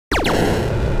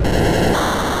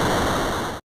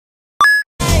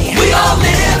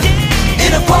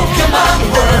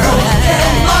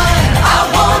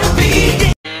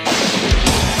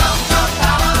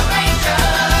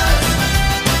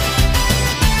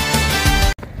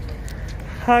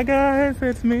Hi guys,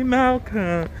 it's me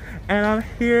Malcolm, and I'm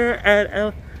here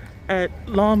at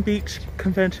Long Beach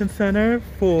Convention Center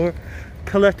for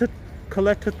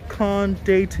Collecticon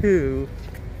Day 2.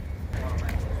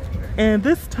 And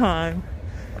this time,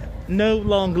 no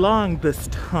long this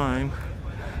time.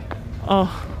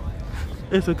 Oh,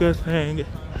 it's a good thing.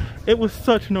 It was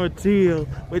such an ordeal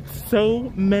with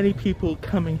so many people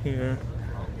coming here.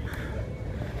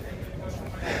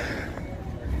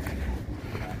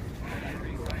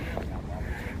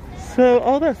 So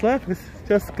all that's left is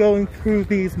just going through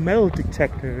these metal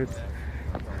detectors.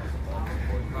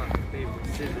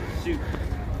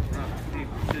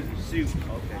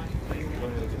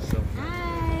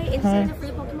 Hi, interested in a free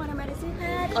Pokemon or medicine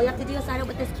pack? All you have to do is sign up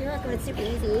with this QR code. It's super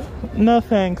easy. No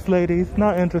thanks, ladies.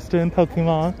 Not interested in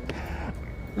Pokemon.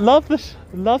 Love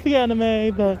the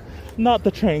anime, but not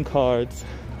the train cards.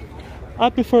 I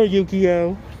prefer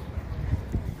Yu-Gi-Oh!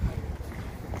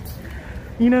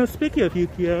 You know, speaking of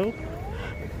Yu-Gi-Oh!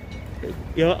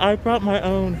 I brought my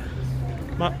own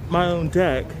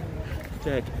deck.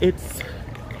 It's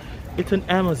an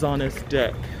Amazoness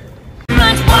deck.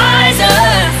 Much wiser.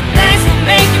 Thanks for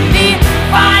making me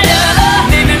wider.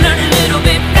 Maybe learn a little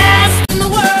bit fast in the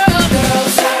world,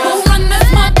 girls. Who run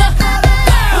this mother?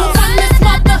 Who run this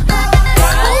mother? Who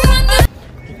run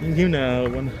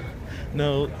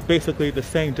this? Basically the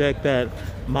same deck that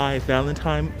my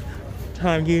Valentine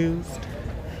time used.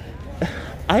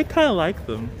 I kind of like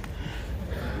them.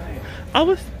 I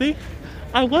was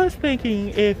thinking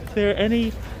if there are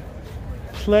any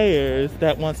players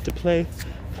that wants to play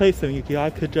some Yu-Gi-Oh! I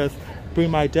could just bring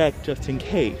my deck just in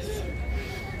case.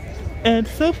 And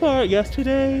so far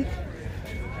yesterday,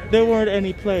 there weren't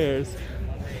any players,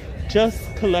 just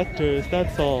collectors.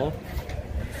 That's all.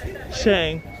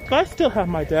 Shame. But I still have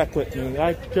my deck with me.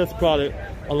 I just brought it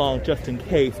along just in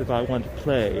case if I want to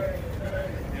play.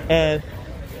 And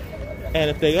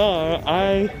if they are,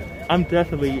 I'm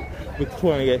definitely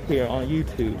recording it here on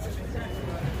YouTube.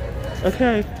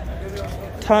 Okay,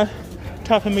 time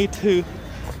for me to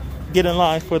get in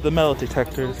line for the metal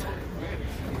detectors.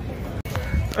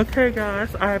 Okay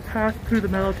guys, I passed through the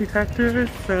metal detectors,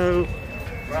 so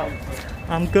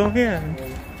I'm going in.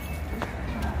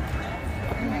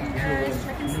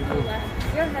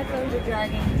 Your headphones are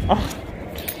dragging. Oh,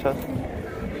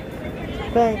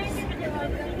 thanks.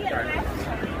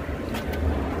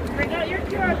 Bring out your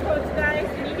QR codes, guys.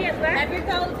 Can you get left? Have your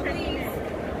code, please.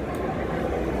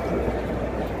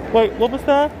 Wait, what was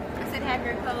that? I said have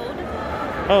your code.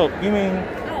 Oh, you mean...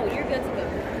 Oh, you're good to go.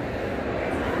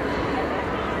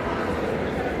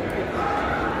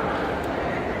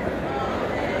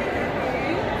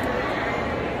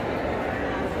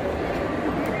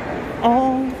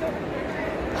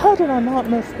 How did I not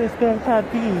miss this? They had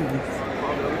these.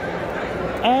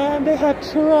 And they had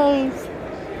churros.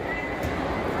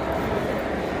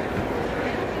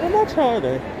 How much are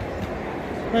they?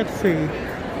 Let's see.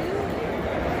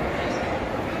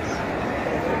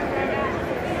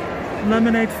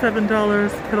 Lemonade $7,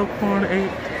 kettle corn $8,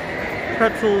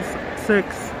 pretzels $6,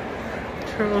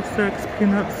 churros $6,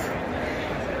 peanuts.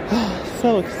 So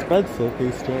expensive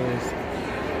these days.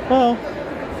 Well,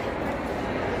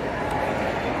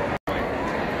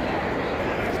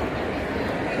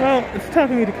 it's time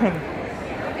for me to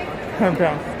come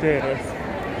downstairs.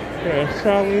 Here,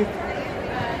 shall we?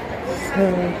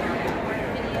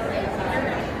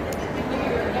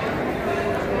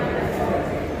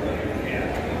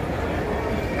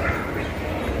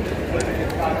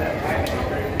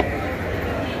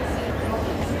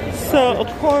 So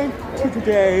according to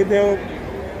today, they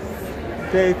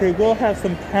will have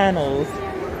some panels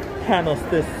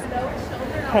this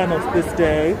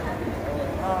day.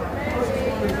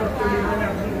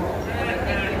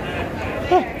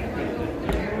 Huh.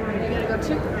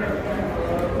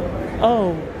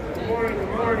 Oh,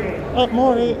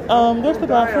 morning. Where's the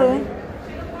bathroom?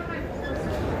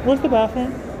 Where's the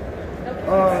bathroom?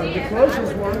 The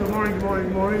closest one,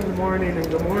 good morning,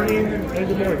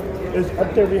 is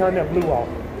up there behind that blue wall.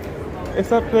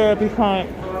 It's up there behind.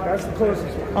 That's the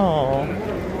closest one. Oh,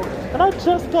 and I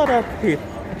just got up here.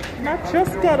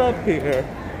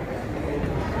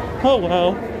 Oh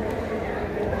well.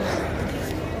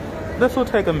 This will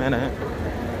take a minute.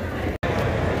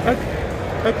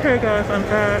 Okay guys, I'm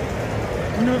back.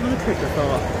 Let me take this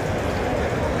off.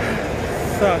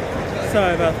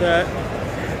 Sorry about that.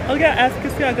 Oh yeah, as you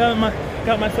can see, I got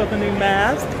myself a new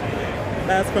mask.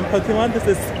 Mask from Pokemon. This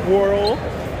is Squirrel.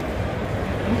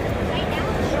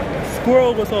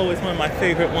 Squirrel was always one of my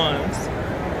favorite ones.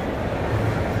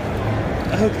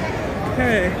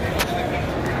 Okay.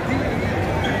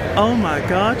 Oh my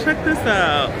god, check this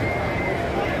out.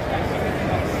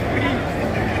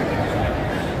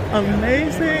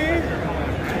 amazing.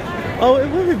 Oh, it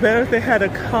would be better if they had a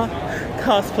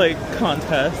cosplay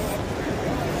contest.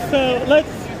 So let's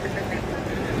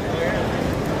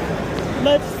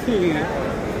see.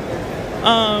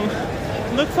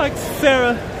 Looks like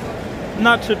Sarah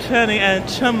Nachacheni and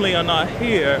Chumley are not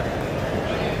here.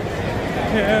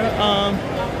 Here,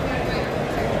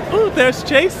 oh, there's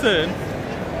Jason. He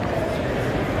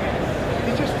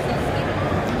just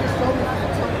told me to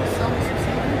sell me some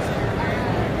CDs.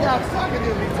 Yeah, I was talking to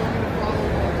him. He told me to follow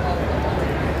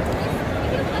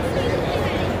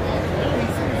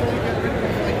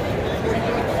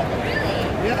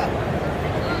Yeah.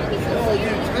 Oh,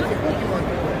 dude, expensive Pokemon.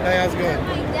 Hey, how's it going?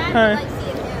 Hi.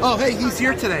 Oh, hey, he's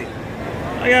here today.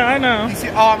 Yeah, I know. He's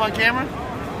here. Oh, I'm on camera?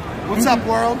 What's up,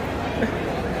 world?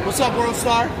 What's up, World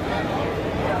Star?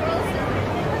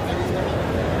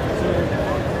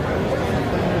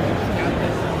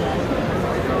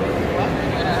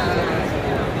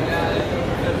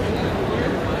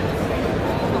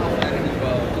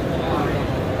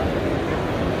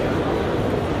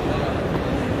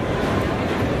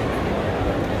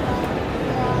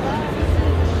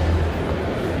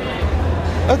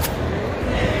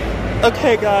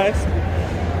 Okay, guys,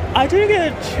 I didn't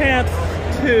get a chance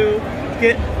to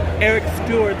get Eric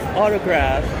Stewart's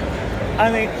autograph. I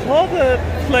mean,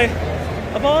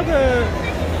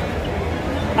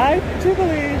 I do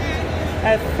believe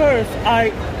at first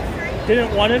I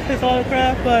didn't want his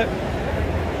autograph, but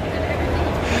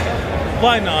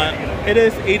why not? It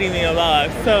is eating me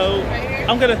alive, so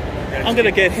I'm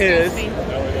gonna get his.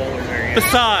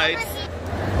 Besides,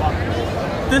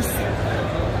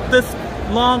 this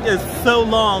long is so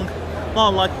long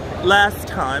like last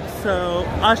time, so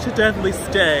I should definitely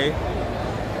stay.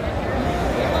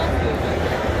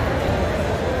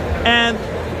 And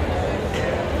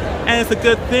it's a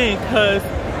good thing because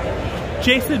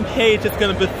Jason Page is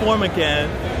going to perform again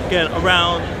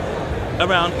around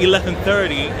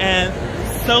 11:30, and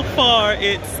so far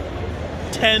it's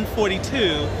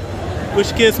 10:42,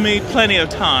 which gives me plenty of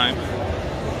time.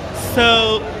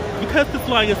 So because this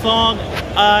line is long,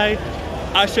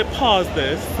 I should pause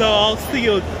this. So I'll see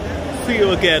you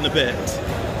again in a bit.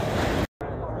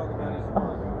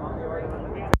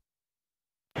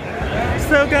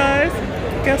 So guys,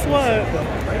 guess what?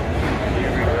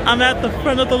 I'm at the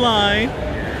front of the line.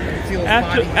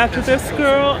 After this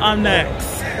girl, I'm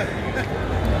next.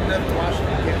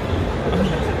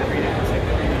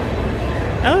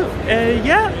 Oh,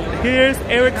 yeah, here's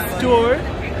Eric Stewart,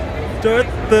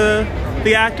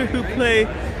 the actor who played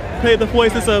the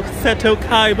voices of Seto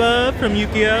Kaiba from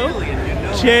Yu-Gi-Oh!,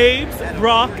 James,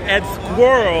 Brock, and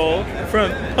Squirrel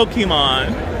from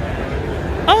Pokemon.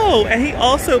 Oh, and he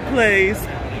also plays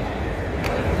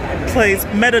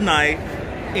Meta Knight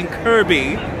in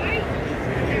Kirby.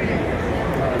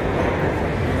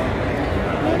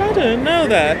 Well, I didn't know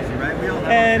that.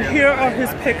 And here are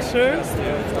his pictures.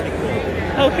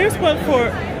 Oh, here's one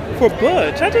for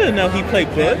Butch. I didn't know he played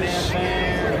Butch.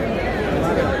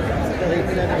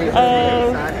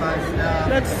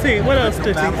 Let's see, what else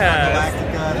did he have?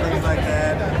 Things like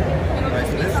that. Right,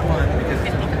 so this one, because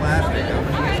it's plastic, I'm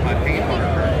going to use my paint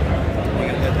marker. I'm going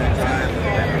to let that dry a little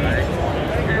bit,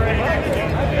 right?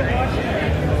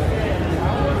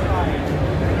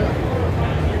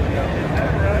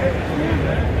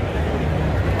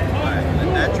 Alright, let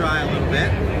that dry a little bit.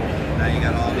 Now you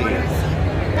got all these.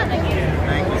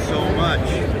 Thank you so much.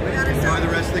 Enjoy the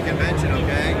rest of the convention,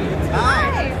 okay?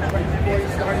 Hi!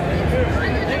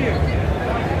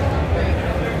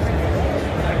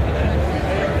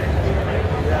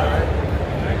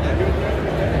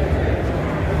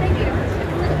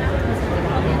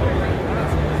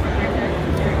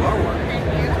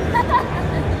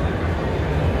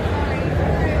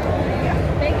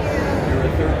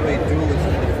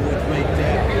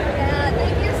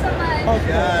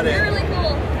 Got it. You're really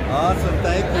cool. Awesome,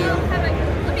 thank you.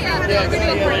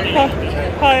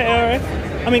 Hi, Eric.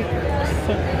 I mean,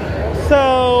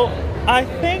 so I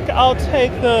think I'll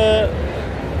take the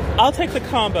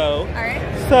combo. All right.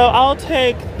 So I'll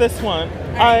take this one.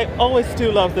 Right. I always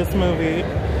do love this movie.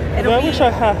 I wish I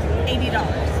had $80.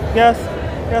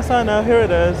 Yes, I know. Here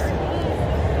it is.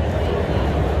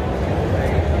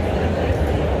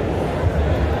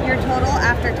 Your total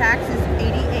after tax is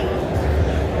 $88.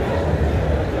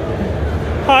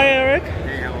 Hi, Eric.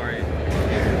 Hey, how are you?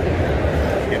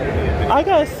 I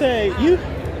gotta say, Are you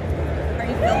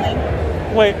filming?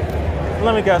 Wait,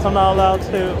 let me guess. I'm not allowed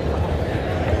to.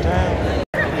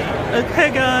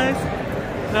 Okay, guys,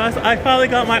 I finally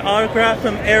got my autograph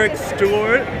from Eric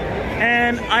Stewart,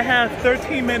 and I have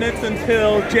 13 minutes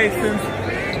until Jason's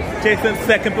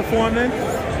second performance.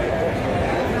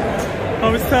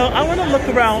 So I want to look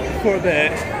around for a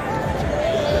bit.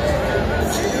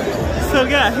 So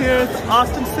yeah, here's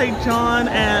Austin St. John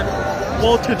and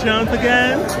Walter Jones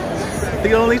again.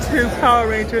 The only two Power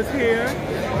Rangers here.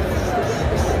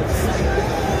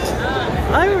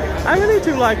 I really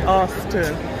do like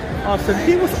Austin.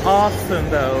 He was awesome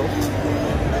though.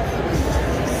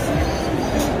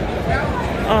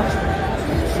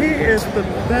 He is the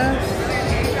best.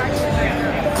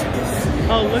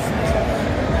 Oh, listen.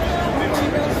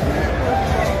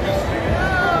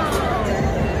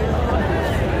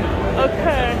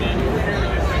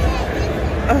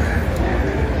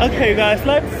 Okay, guys,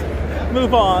 let's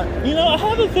move on. You know, I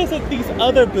haven't visited these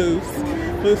other booths.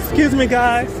 But excuse me,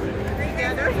 guys.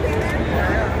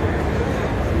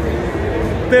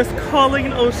 There's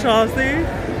Colleen O'Shaughnessy.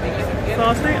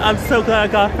 I'm so glad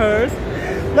I got hers.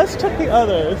 Let's check the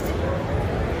others.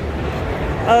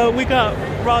 We got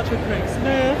Roger Craig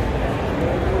Smith.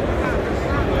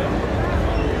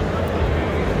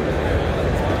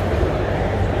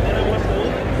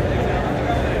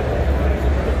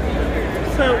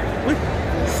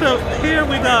 So here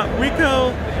we got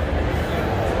Rico.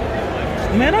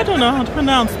 Man, I don't know how to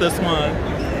pronounce this one.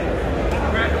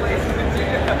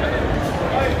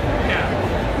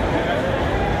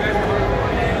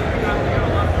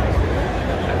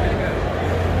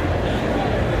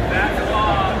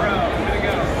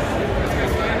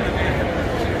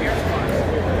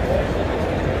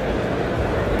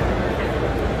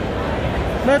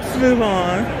 Let's move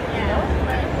on.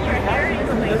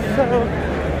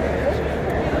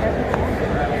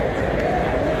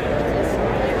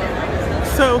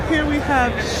 So here we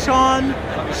have Sean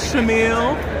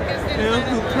Shamil,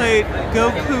 who played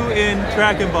Goku in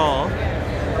Dragon Ball.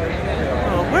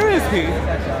 Oh, where is he?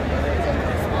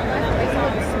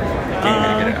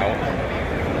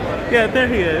 Yeah, there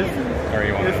he is.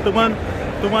 It's the one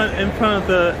in front of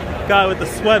the guy with the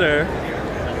sweater.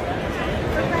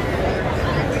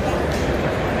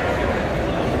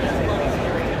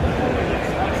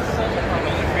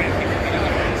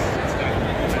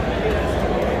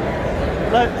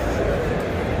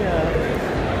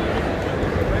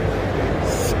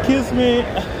 Excuse me.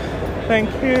 Thank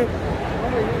you.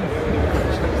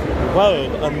 Whoa,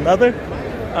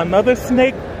 another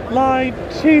snake line?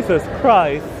 Jesus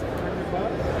Christ.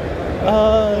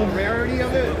 Rarity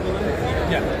of it?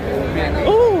 Yeah.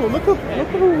 Oh, look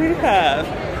who we have.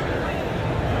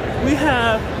 We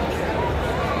have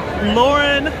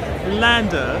Lauren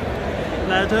Landa.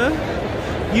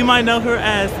 You might know her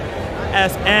as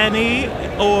Annie,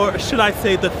 or should I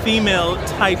say the female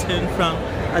Titan from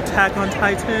Attack on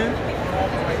Titan.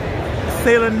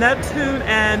 Sailor Neptune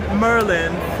and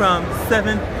Merlin from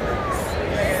Seven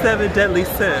Deadly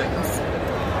Sins.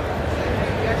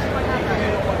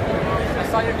 I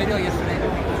saw your video yesterday.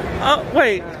 Oh,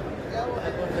 wait.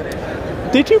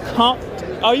 Did you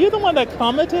are you the one that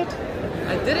commented?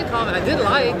 I didn't comment. I did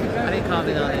like. I didn't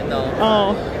comment on it though.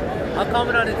 Oh. I'll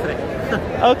comment on it today.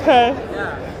 Okay.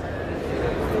 Yeah.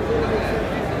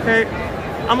 Okay.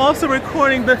 I'm also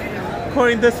recording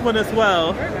this one as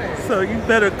well, so you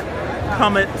better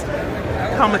comment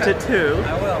it too.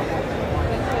 I will.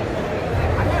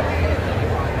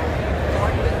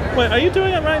 Wait, are you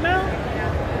doing it right now?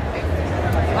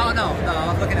 Oh no, I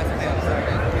was looking at something else. Sorry.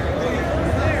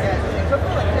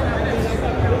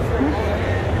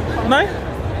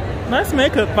 Nice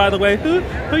makeup, by the way. Who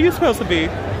are you supposed to be?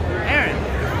 Aaron.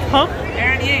 Huh?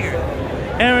 Aaron Yeager.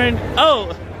 Aaron.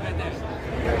 Oh.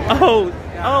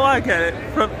 Oh, I get it.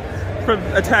 From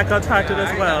Attack on Titan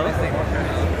as well.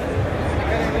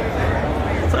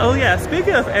 So, oh yeah,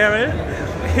 speaking of Aaron,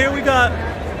 here we got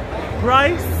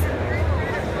Bryce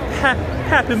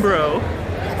Happenborough.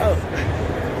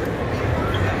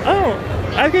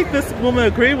 Oh, I think this woman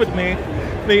agreed with me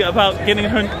about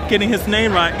getting his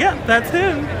name right. Yeah, that's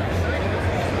him.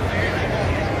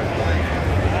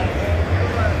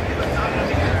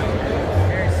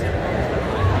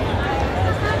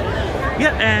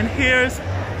 Yeah, and here's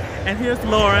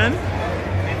Lauren.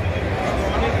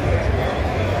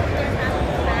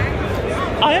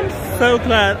 I am so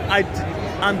glad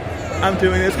I'm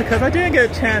doing this because I didn't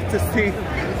get a chance to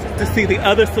see the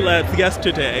other celebs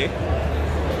yesterday.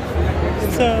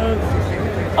 So,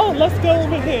 oh, let's go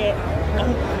over here.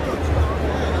 Oh,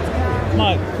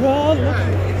 my God, look.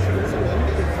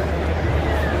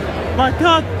 My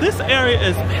God, this area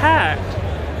is packed.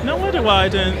 No wonder why I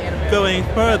didn't go any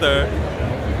further.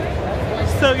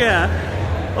 So yeah,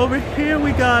 over here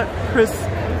we got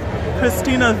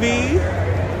Christina V.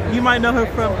 You might know her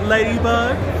from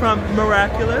Ladybug, from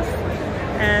Miraculous,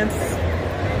 and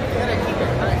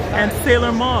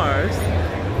Sailor Mars.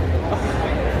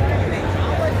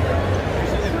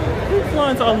 These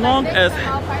lines are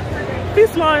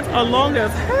long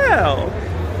as hell.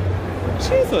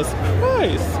 Jesus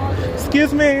Christ.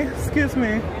 Excuse me.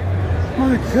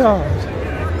 My God.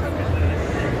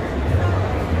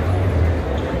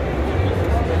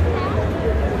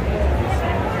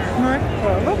 My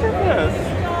God, look at this.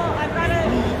 I've got to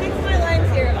fix my lines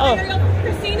here. Oh. There you go.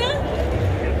 Christina?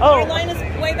 Oh. Our line is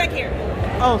way back here.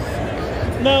 Oh,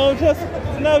 no,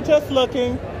 just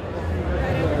looking.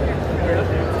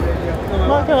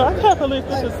 My God, I can't believe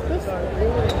this is this.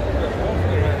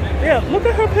 Yeah, look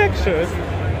at her pictures.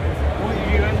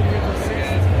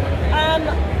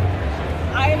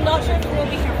 I'm not sure if we'll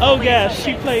be here. Oh yeah,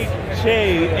 she played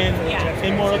Jade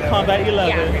in Mortal Kombat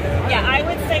 11. Yeah, I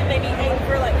would say maybe aim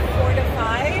for like 4 to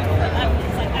 5.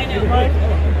 It's like, I know Right. I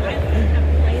have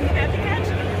planes to catch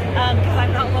because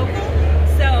I'm not local,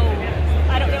 so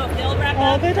I don't know if they'll wrap Oh,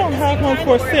 up. they don't at the have same one time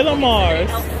for or if Sailor we'll get Mars.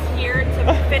 somebody else here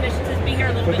to finish to be here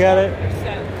a little Forget bit it. longer.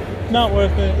 So. Not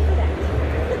worth it.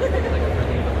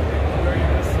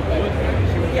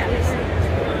 Yeah.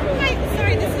 Hi,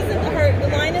 sorry, this isn't her. The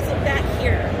line isn't back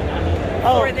here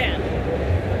Oh. for them.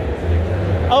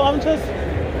 Oh, I'm just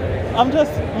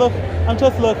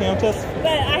looking.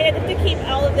 But I had to keep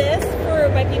all of this for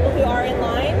my people who are in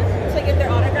line to get their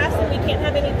autographs, and we can't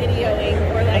have any videoing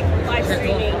or like live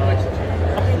streaming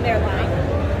in their line.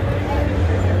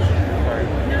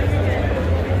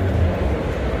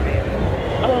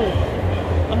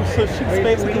 Oh, so she's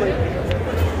basically.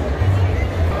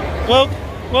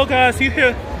 Well, guys, you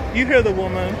hear the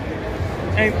woman,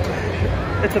 and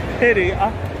it's a pity.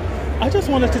 I just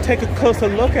wanted to take a closer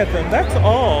look at them. That's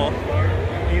all.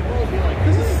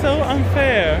 This is so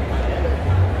unfair.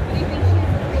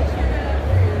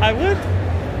 I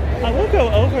would go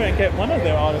over and get one of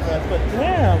their autographs, but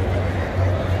damn.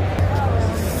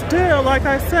 Still, like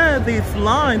I said, these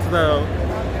lines though,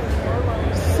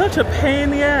 such a pain in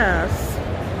the ass.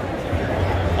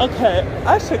 Okay,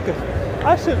 I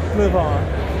should move on.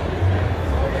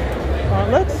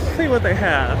 Let's see what they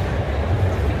have.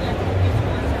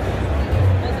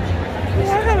 Oh,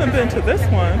 I haven't been to this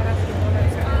one.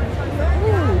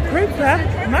 Ooh,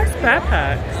 nice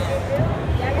backpacks.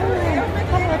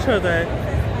 How much are they?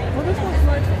 Well, this one's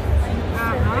like.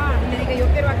 Me dije yo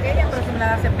quiero aquella, pero si me la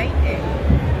das en 20.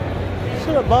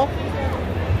 Should have bought.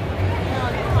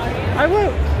 I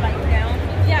will.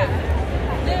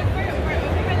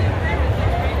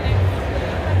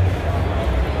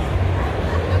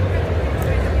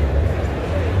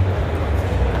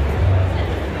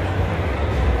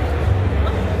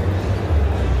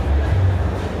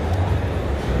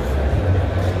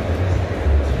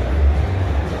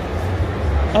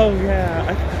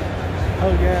 Yeah.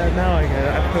 Oh yeah. Now I get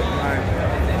it. I put mine.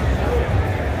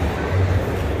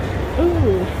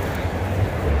 Ooh.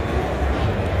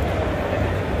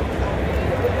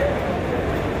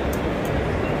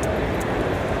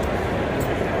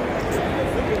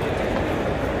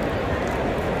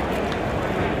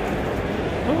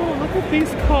 Oh, look at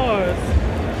these cars.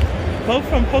 Both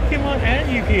from Pokemon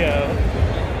and Yu-Gi-Oh!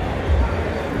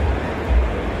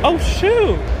 Oh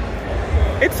shoot!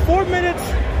 It's 4 minutes.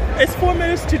 It's 4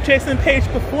 minutes to Jason Page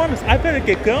performance. I better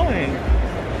get going.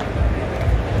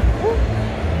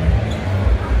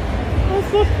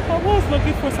 I was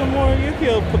looking for some more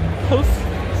Yu-Gi-Oh! Post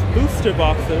booster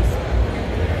boxes,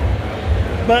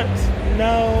 but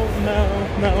no.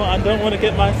 I don't want to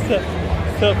get myself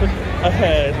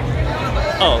ahead.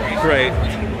 Oh, great!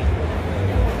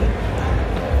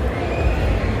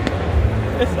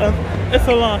 It's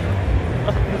a lot.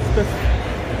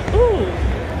 Ooh,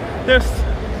 there's.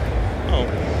 Oh,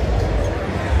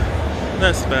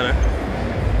 that's better.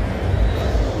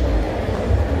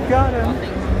 Got him.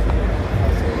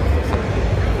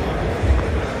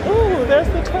 Ooh, there's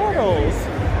the turtles.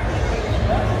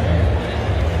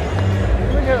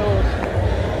 Look at those.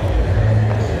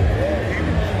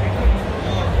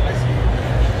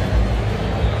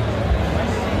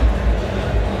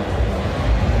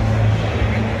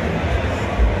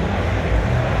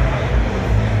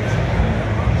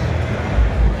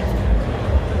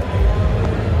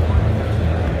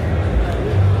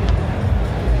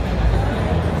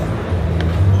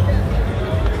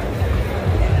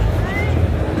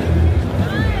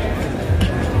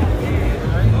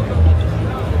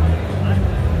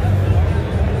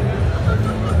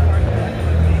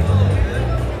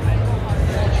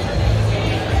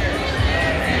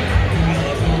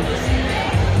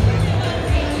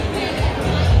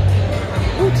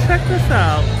 Check this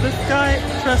out. This guy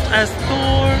dressed as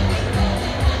Thor.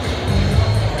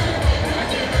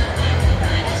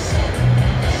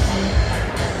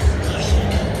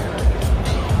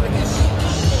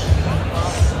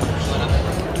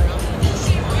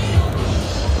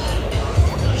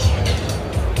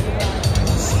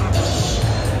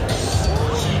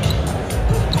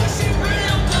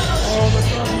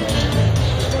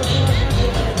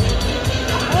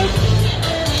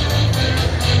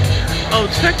 Oh,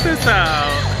 check this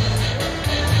out.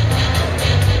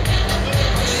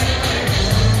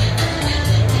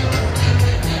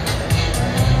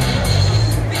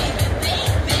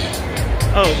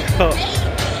 Oh, God.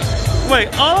 Wait,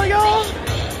 all of y'all?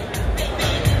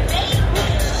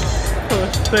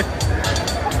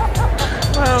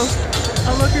 Well,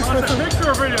 I'm looking for some picture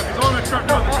or video. He's on the truck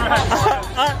on the track.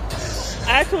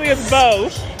 Actually, it's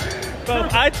both.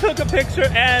 But I took a picture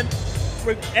and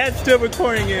still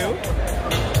recording you.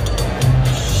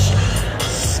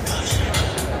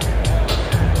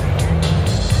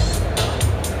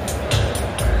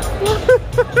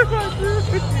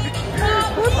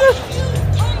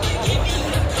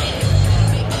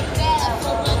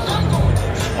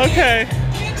 Okay.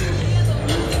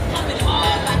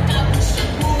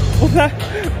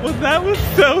 Well, that was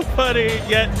so funny,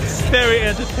 yet very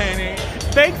entertaining.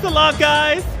 Thanks a lot,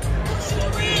 guys.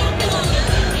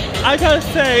 I gotta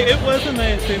say, it was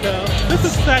amazing, though. This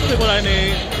is exactly what I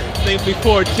need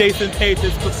before Jason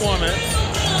Page's performance.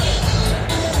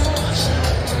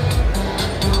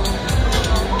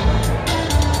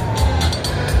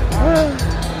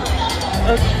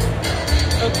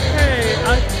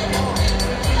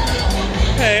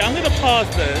 Okay, I'm gonna pause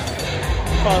this,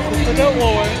 so don't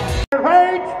worry.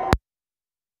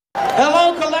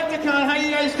 Hello, Collecticon. How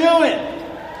you guys doing?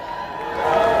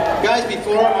 Guys,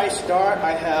 before I start,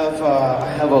 I have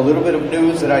a little bit of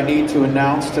news that I need to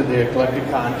announce to the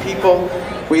Collecticon people.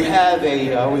 We had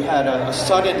a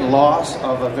sudden loss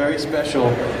of a very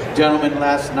special gentleman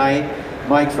last night,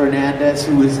 Mike Fernandez,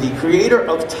 who is the creator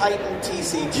of Titan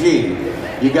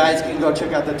TCG. You guys can go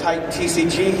check out the Titan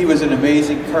TCG. He was an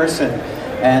amazing person,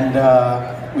 and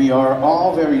we are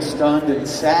all very stunned and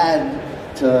sad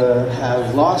to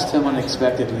have lost him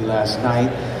unexpectedly last night.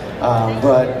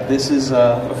 But this is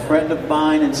a friend of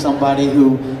mine and somebody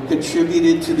who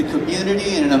contributed to the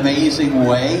community in an amazing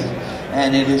way.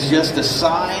 And it is just a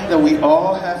sign that we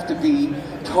all have to be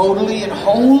totally and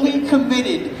wholly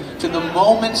committed to the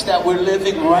moments that we're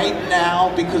living right now,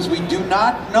 because we do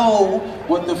not know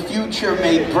what the future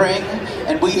may bring,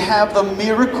 and we have the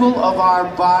miracle of our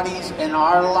bodies and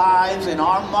our lives and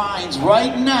our minds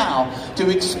right now to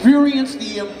experience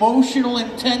the emotional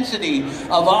intensity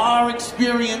of our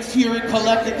experience here at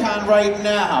Collecticon right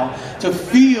now, to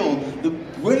feel the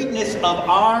greatness of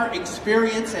our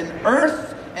experience in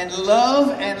Earth and love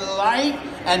and light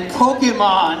and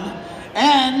Pokemon,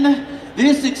 and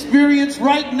this experience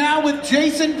right now with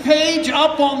Jason Page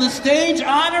up on the stage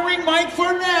honoring Mike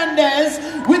Fernandez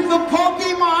with the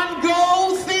Pokemon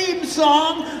Go theme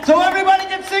song, so everybody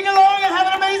can sing along and have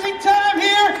an amazing time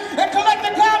here at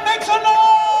Collecticon. Make some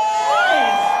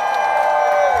noise!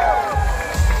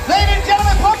 Ladies and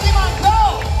gentlemen, Pokemon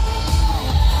Go!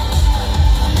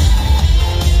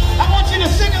 I want you to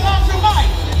sing along to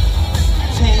Mike.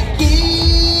 Take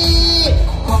it,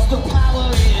 'cause the power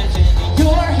is in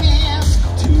your hands.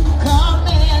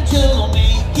 To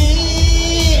make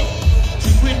it to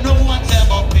where no one's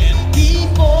ever been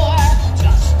before.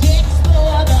 Just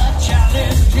explore the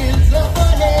challenges up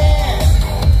ahead.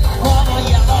 For the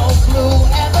yellow, blue,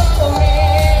 and the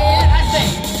red. I say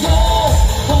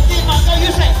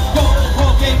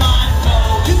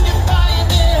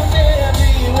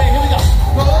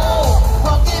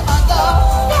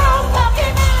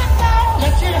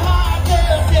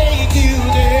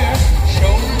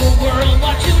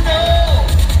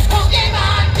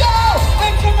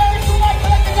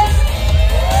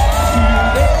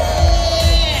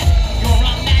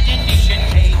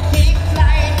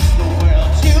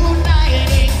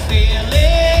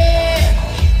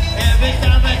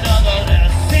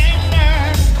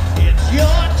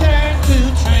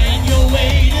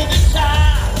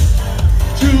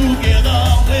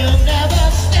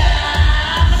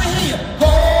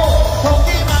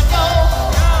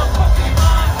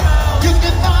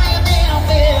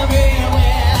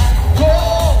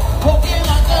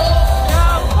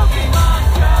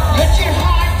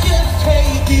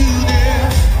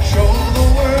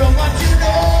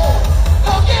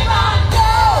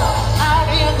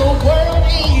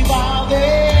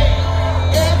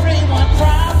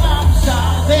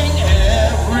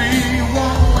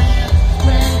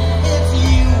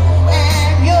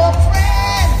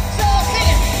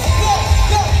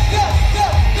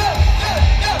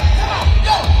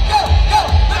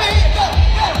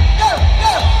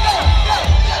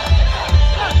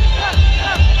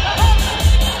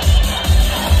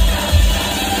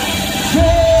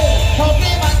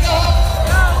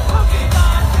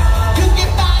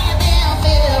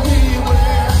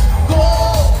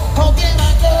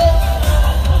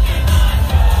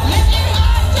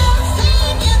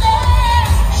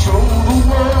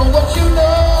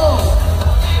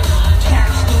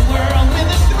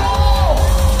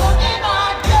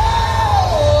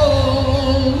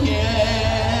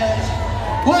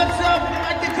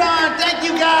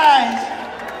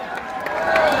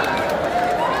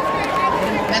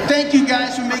Thank you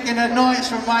guys for making that noise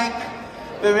for Mike.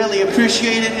 We really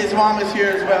appreciate it. His mom is here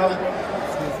as well.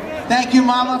 Thank you,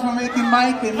 Mama, for making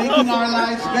Mike and making our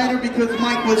lives better because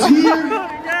Mike was here.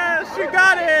 Yes, you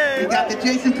got it. We got the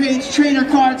Jason Page trainer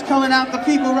cards coming out. The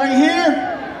people right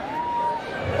here.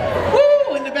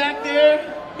 Woo! In the back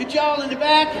there. Get y'all in the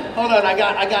back. Hold on, I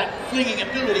got flinging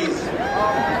abilities.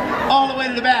 All the way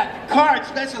to the back. Card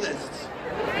specialists.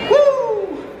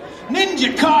 Woo!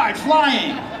 Ninja card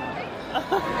flying.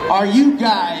 Are you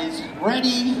guys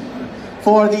ready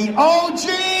for the OG?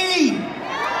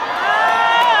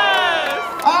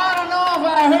 I don't know if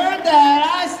I heard that.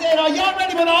 I said, are y'all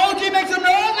ready for the OG? Make some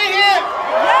noise in here.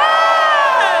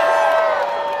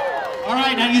 All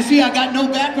right, now you see I got no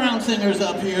background singers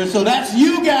up here, so that's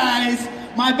you guys.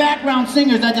 My background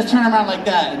singers, I just turn around like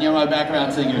that, and you're my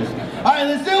background singers. All right,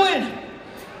 let's do it.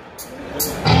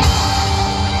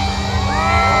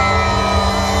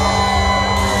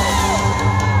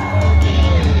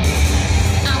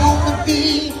 I want to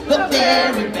be the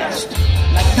very best,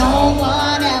 like no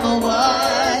one ever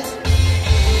was.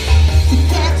 To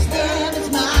catch them is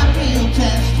my real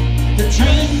test. To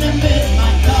train them is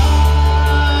my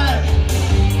God.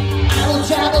 I will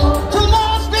travel to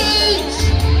Long Beach,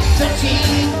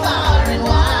 searching far and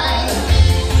wide.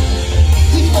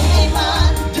 Keep Pokemon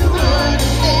to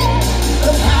understand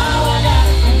the power that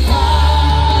can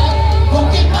fly.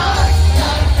 Pokemon,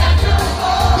 gotta catch 'em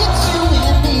all. It's you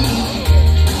and me.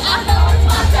 I know it's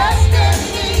my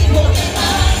destiny.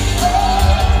 Pokemon, oh,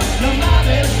 you're my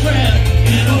best friend.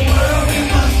 In a world we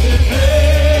must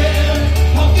defend.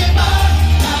 Pokemon,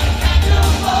 gotta catch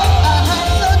 'em all. I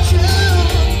have so true.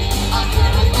 I'm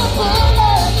coming for full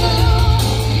of you.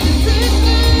 You teach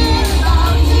me and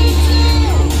I'll teach you.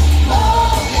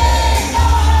 Pokemon,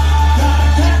 gotta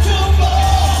catch 'em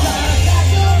all. Gotta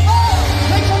catch 'em all.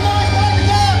 Make some noise, guys,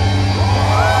 again.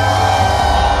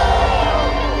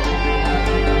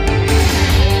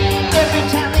 Every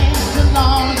challenge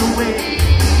along the way,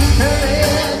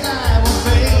 courage I will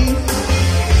face.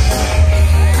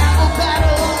 I will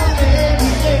battle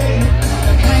every day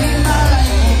to claim my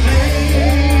rightful place.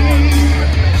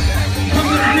 Come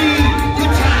with me,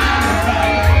 good time to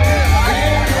fight.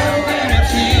 There's no better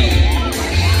team.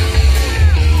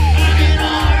 I'm in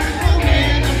arms, we'll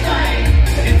win the fight.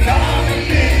 It's always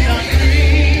been a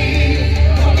dream.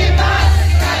 Pokemon,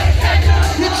 gotta catch 'em,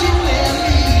 it's you and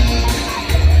me.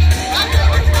 I know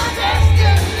it's my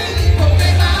destiny.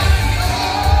 Pokemon, oh,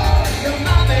 you're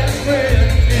my best friend.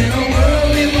 In a world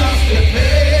we must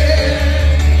defend.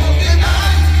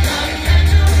 Pokemon, gotta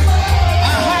catch 'em all.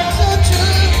 Our hearts so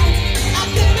true. I'm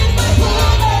giving my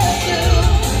full of you.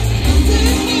 You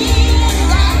teach me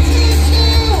and I'll teach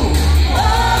you.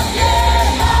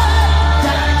 Pokemon,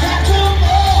 gotta catch 'em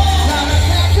all. Gotta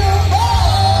catch 'em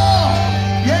all.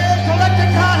 Yeah,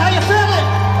 Collecticon, how you feeling?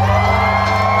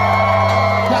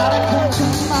 Gotta catch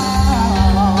 'em all.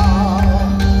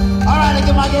 All right, I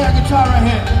get my air guitar right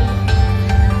here.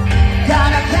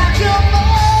 Gotta catch 'em all.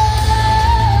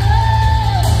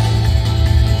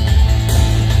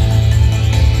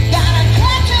 Gotta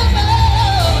catch 'em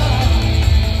all.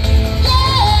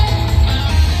 Yeah.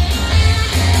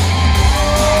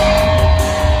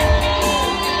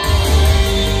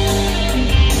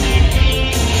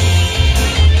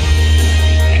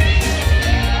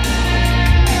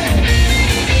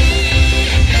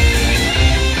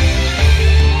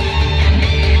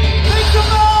 Make some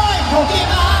noise,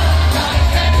 Pokemon. Gotta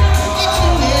catch 'em all. It's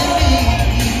you and me.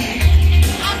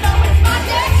 I know it's my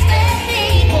destiny.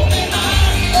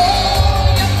 Pokemon, oh,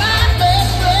 you're my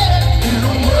best friend. In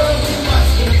a world we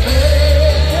must defend.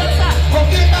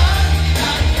 Pokemon,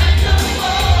 gotta catch 'em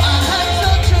all. Our hearts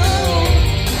so true.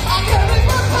 I'm coming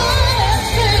for good and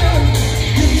true.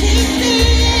 You teach me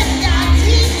and I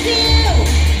teach you.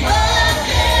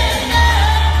 Pokemon,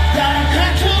 gotta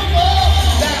catch 'em all.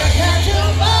 Gotta catch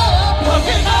 'em all.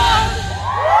 Pokemon.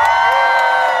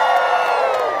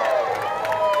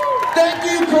 Thank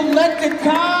you,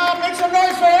 Collecticon. Make some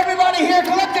noise for everybody here.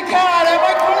 Collecticon, am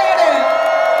I correct?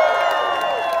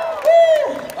 Woo!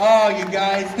 Oh, you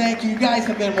guys, thank you. You guys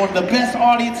have been one of the best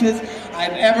audiences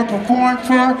I've ever performed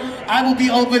for. I will be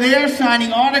over there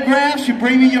signing autographs. You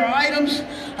bring me your items.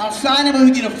 I'll sign them and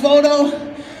we get a photo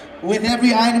with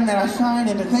every item that I sign.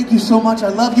 And thank you so much. I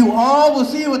love you all. We'll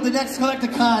see you at the next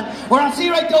Collecticon, where I'll see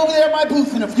you right over there at my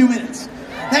booth in a few minutes.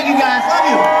 Thank you, guys. Love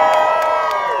you.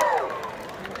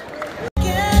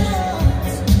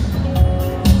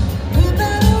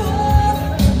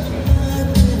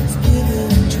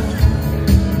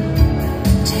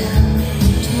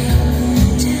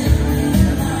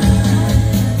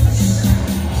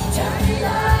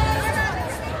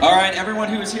 All right, everyone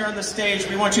who's who's here on the stage,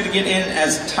 we want you to get in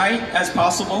as tight as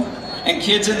possible, and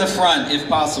kids in the front if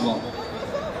possible.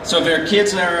 So if there are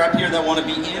kids that are up here that want to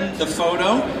be in the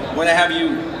photo, we're going to have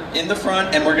you in the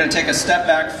front, and we're going to take a step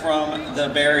back from the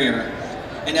barrier.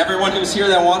 And everyone who's here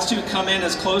that wants to, come in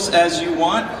as close as you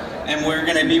want, and we're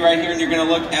going to be right here, and you're going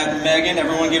to look at Megan.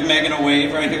 Everyone give Megan a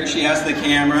wave right here. She has the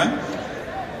camera.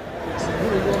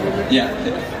 Yeah.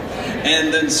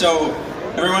 And then so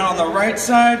everyone on the right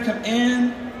side, come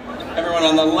in. Everyone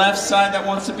on the left side that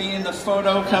wants to be in the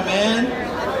photo, come in.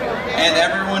 And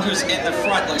everyone who's in the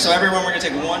front, like, so everyone, we're gonna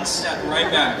take one step right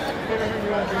back.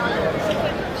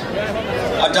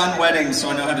 I've done weddings, so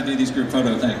I know how to do these group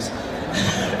photo things.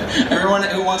 Everyone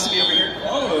who wants to be over here,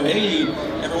 oh, hey.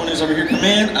 Everyone who's over here, come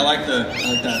in. I like that.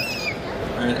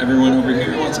 All right, everyone over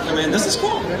here wants to come in. This is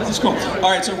cool, this is cool. All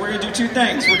right, so we're gonna do two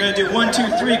things. We're gonna do 1,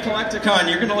 2, 3, Collecticon.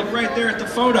 You're gonna look right there at the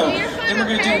photo. Then we're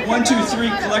gonna do 1, 2, 3,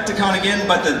 Collecticon again,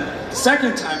 but the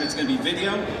second time it's gonna be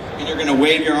video, and you're gonna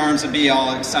wave your arms and be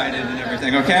all excited and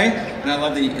everything, okay? And I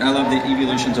love the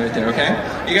evolutions right there, okay?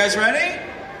 You guys ready?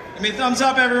 Give me a thumbs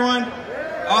up, everyone.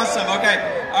 Awesome,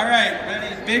 okay. All right,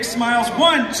 ready? Big smiles.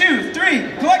 1, 2,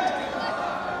 3, collect.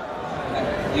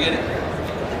 You get it?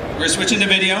 We're switching to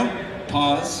video.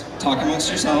 Pause, talk amongst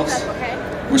yourselves.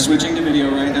 We're switching to video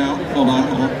right now. Hold on,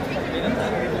 hold on.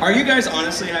 Are you guys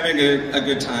honestly having a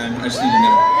good time? I just need to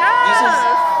know.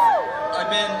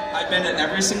 I've been at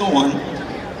every single one.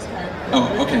 Oh,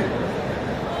 okay.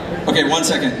 Okay, 1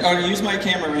 second. Oh, use my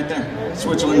camera right there.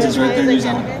 Switch lenses right there, use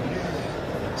that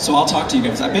one. So I'll talk to you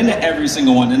guys. I've been to every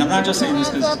single one, and I'm not just saying this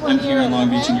because I'm here in Long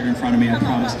Beach and you're in front of me, I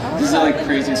promise. This is like the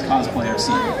craziest cosplay I've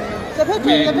seen.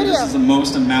 This is the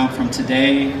most amount from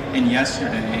today and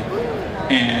yesterday,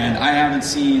 and I haven't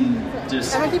seen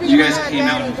just, you guys came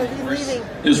out in force. It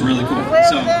was really cool.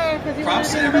 So,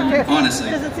 props to everyone, honestly.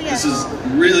 This is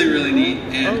really, really neat,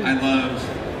 and I love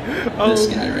this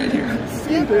guy right here.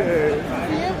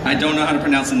 I don't know how to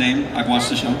pronounce the name. I've watched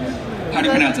the show. How do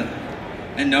you pronounce it?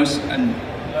 And I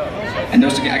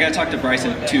gotta talk to Bryce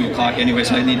at 2 o'clock anyway,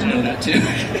 so I need to know that too.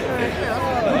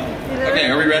 Okay,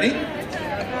 are we ready?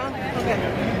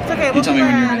 It's okay, You tell me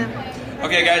when you're ready.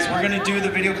 Okay guys, we're gonna do the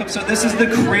video clip. So this is the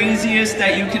craziest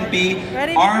that you can be.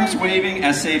 Arms waving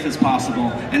as safe as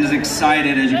possible and as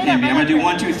excited as you can be. I'm gonna do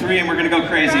 1, 2, 3 and we're gonna go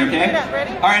crazy, okay?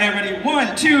 All right, everybody,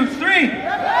 1, 2, 3.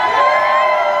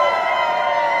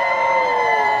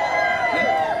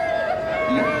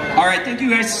 All right, thank you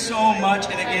guys so much.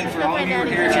 And again, for all of you who are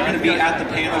here, if you're gonna be at the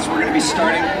panels, we're gonna be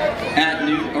starting at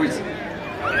noon.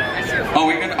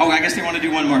 Oh, I guess they want to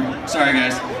do one more. Sorry,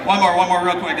 guys. One more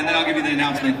real quick, and then I'll give you the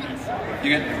announcement.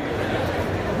 You good?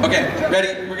 Okay,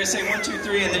 ready? We're going to say 1, 2,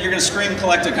 3, and then you're going to scream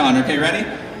Collecticon. Okay, ready?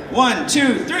 1,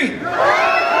 2, 3. Very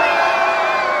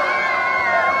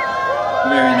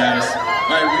nice.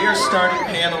 All right, we are starting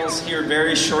panels here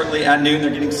very shortly at noon.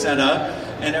 They're getting set up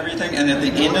and everything. And at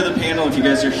the end of the panel, if you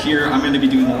guys are here, I'm going to be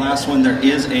doing the last one. There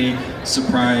is a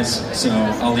surprise, so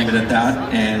I'll leave it at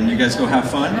that. And you guys go have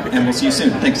fun, and we'll see you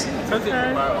soon. Thanks.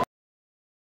 Okay.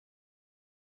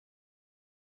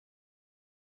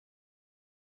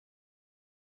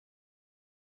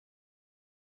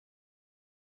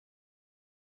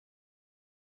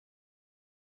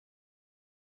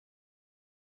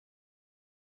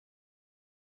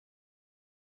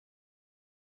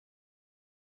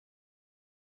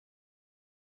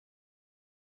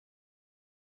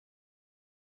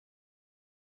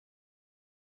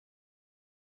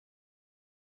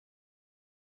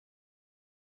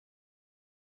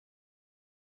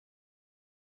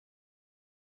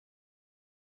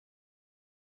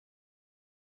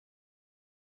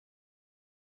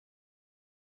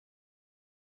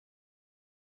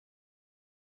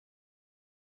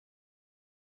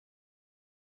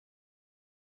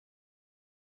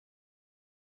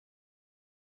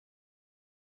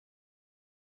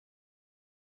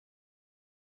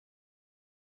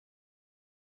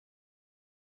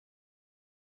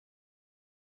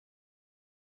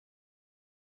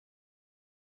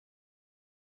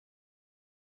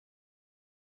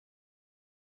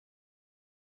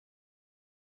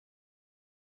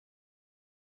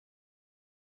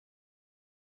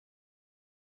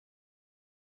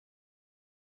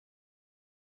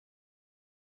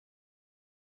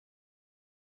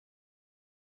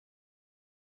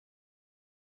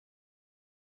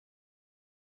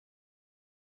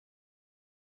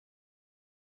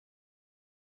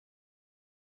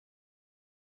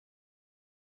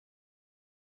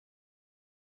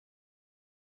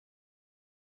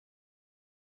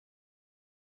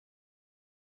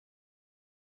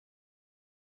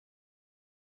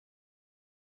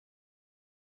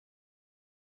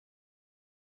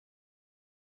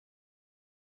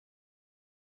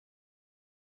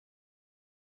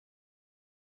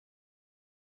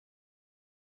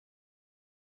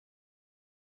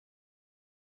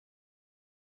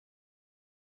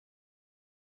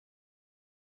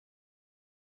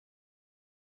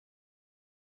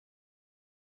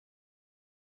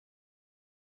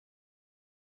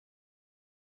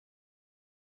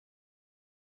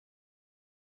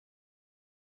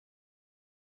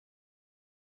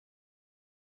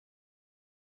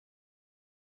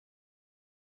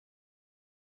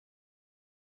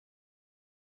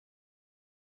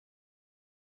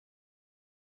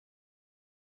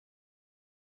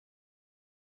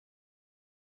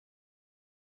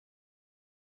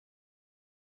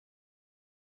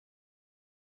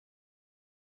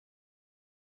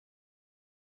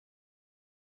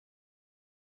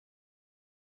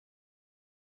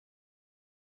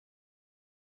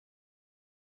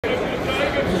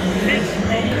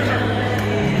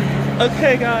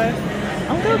 Okay, guys,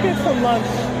 I'm gonna get some lunch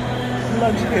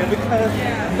here because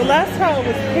the last time I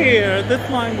was here, this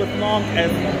line was long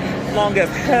as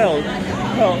hell.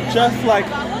 Well, just like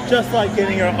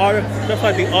getting your just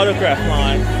like the autograph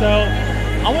line. So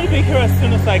I'm gonna be here as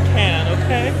soon as I can.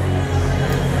 Okay.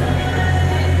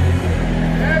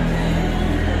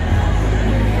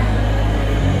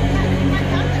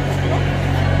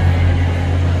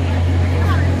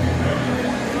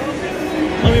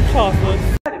 Let me pause this.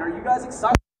 Are you guys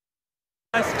excited?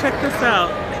 Guys, check this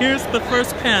out. Here's the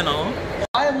first panel.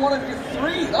 I am one of your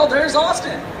three. Oh, there's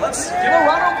Austin. Let's give a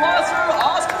round of applause for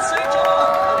Austin St. John,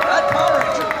 the Red Power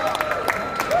Ranger.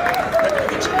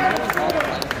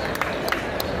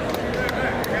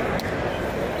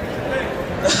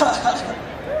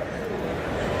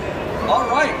 All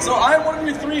right, so I'm one of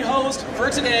your three hosts for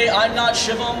today. I'm not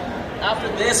Shivam. After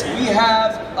this, we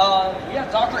have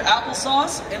Dr.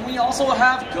 Applesauce, and we also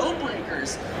have Go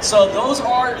Breakers. So those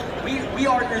are we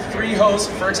are your three hosts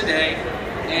for today,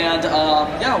 and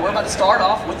yeah, we're about to start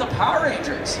off with the Power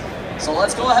Rangers. So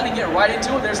let's go ahead and get right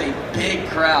into it. There's a big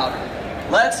crowd.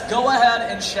 Let's go ahead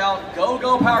and shout "Go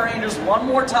Go Power Rangers" one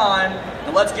more time,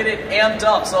 and let's get it amped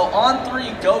up. So on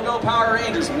three, Go Go Power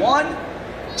Rangers. 1,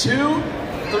 2,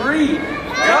 3.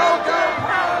 Go Go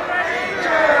Power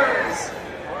Rangers!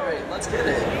 Let's get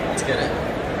it. Let's get it.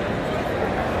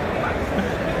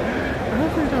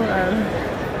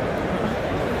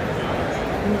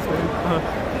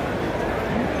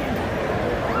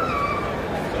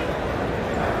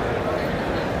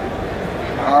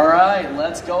 All right,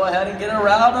 let's go ahead and get a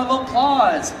round of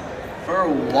applause for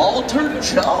Walter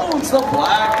Jones, the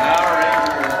Black Power Ranger.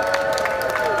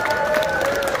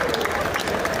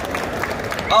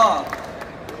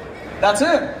 That's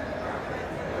him.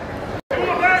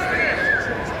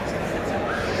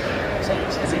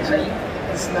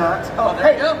 It's not. Oh,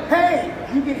 there you go. Hey,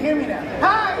 you can hear me now.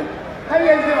 Hi! How you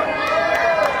guys doing?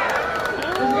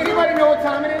 Does anybody know what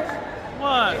time it is?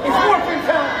 What? It's morphin'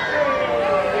 time!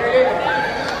 Here it is.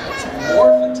 It's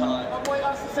morphin' time. My boy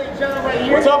Austin St. John right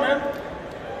here. What's up, man?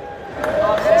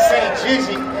 Austin St.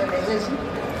 Jizzy and the Hizzy.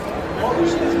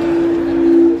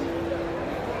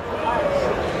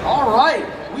 All right,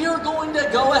 we are going to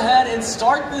go ahead and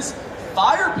start this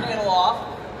fire panel off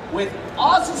with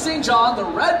Austin St. John, the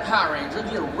Red Power Ranger,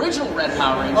 the original Red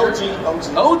Power Ranger.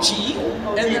 OG.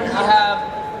 And then we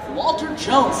have Walter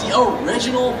Jones, the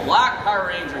original Black Power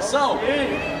Ranger. So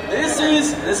this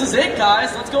is it,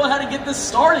 guys. Let's go ahead and get this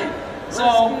started. So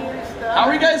how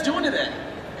are you guys doing today?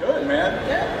 Good, man.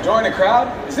 Yeah. Enjoying the crowd.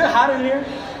 Is it hot in here?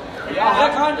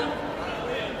 Yeah, kind of.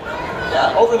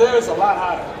 Yeah. Over there, it's a lot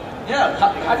hotter. Yeah.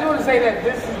 I just want to say that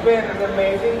this has been an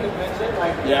amazing convention.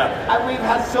 Like, we've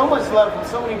had so much love from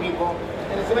so many people,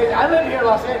 and it's amazing. I live here in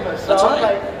Los Angeles, so That's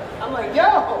right. I'm like,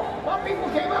 yo, my people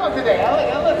came out today.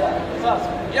 I love that. It's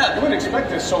awesome. Yeah, you wouldn't expect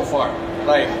this so far.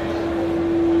 Like,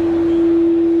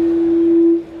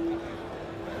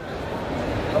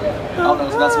 I don't know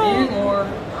if that's me or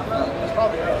it's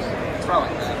probably us. it's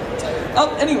probably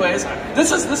that. Anyways,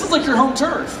 this is like your home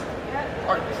turf.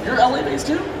 You're LA based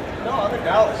too? No, I'm in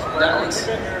Dallas. Dallas.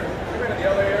 We've been in the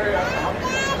LA area.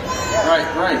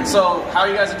 Right. So, how are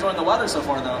you guys enjoying the weather so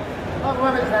far, though? Oh, the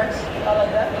weather's nice. I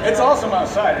like that. It's awesome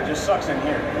outside. It just sucks in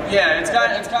here. Yeah, it's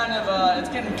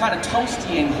getting kind of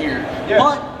toasty in here. Yes.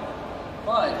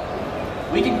 But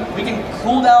we can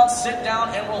cool down, sit down,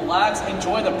 and relax.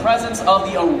 Enjoy the presence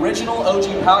of the original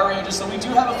OG Power Rangers. So we do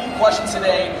have a few questions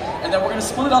today, and then we're going to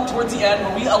split it up towards the end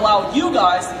where we allow you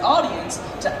guys, the audience,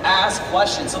 to ask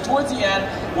questions. So towards the end,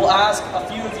 we'll ask a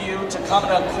few of you to come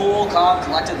in a cool, calm,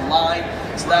 collected line,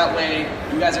 so that way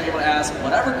you guys are able to ask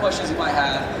whatever questions you might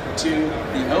have to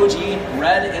the OG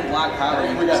Red and Black Power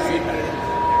Rangers. We got feedback.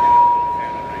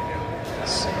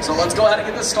 So let's go ahead and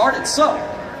get this started. So,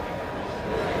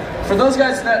 for those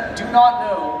guys that do not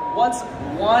know, what's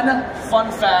one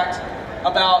fun fact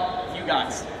about you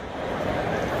guys?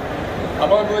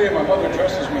 I'm ugly and my mother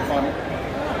dresses me funny.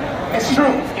 It's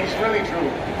true. It's really true.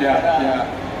 Yeah.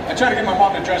 I try to get my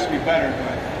mom to dress me better,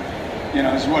 but, you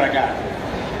know, this is what I got.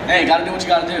 Hey, gotta do what you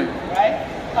gotta do. Right?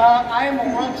 I am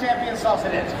a world champion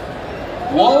salsa dancer.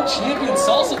 World champion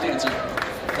salsa dancer.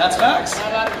 That's facts.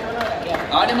 Not a lot of people know that.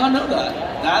 Yeah. I did not know that.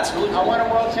 That's really cool. I won a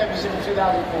world championship in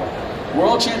 2004.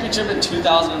 World championship in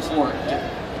 2004.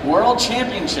 Yeah. World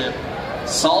championship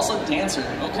salsa dancer.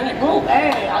 Okay, cool.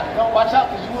 Hey, don't watch out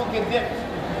because you will get dipped.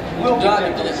 You will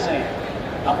get dipped. Just saying.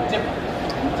 I'm a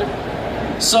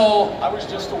dipper. So I was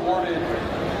just awarded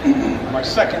my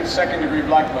second degree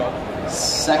black belt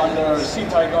under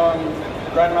Sitaigon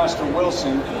Grandmaster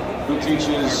Wilson, who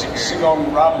teaches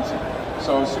Sigong Robinson.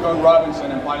 So Sigon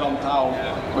Robinson and Pai Long Tao,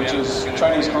 which is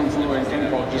Chinese Kung Fu and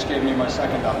Kenpo, just gave me my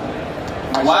second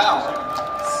doctorate. Wow.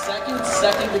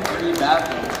 Second degree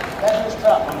baptism. That is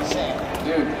tough, I'm just saying.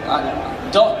 Dude, I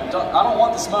don't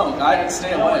want the smoke. I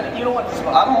stay away. You don't want the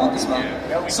smoke. I don't want the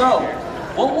smoke. So,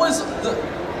 what was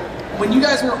when you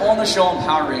guys were on the show on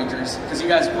Power Rangers, because you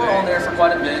guys were on there for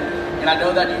quite a bit, and I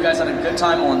know that you guys had a good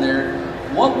time on there.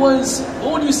 What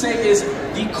would you say is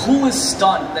the coolest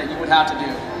stunt that you would have to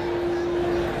do?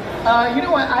 You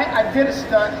know what? I did a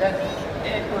stunt that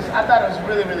I thought it was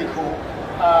really, really cool.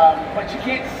 But you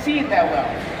can't see it that well.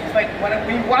 It's like when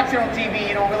you watch it on TV,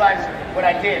 you don't realize what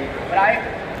I did. But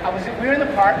we were in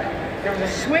the park. There was a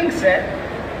swing set,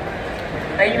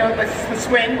 and the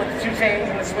swing with the two chains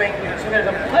and the swing. So there's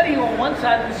a putty on one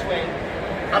side of the swing.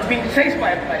 I'm being chased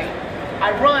by a putty.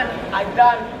 I run. I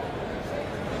dive.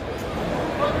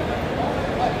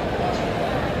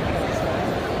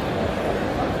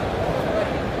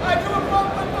 I do a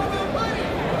bump with the putty,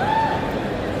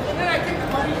 and then I kick the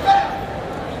putty back.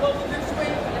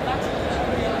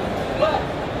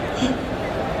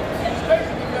 It's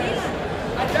crazy because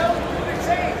I don't really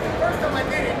say it. The first time I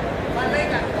did it, my leg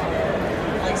got caught.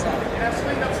 And I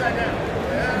swing upside down.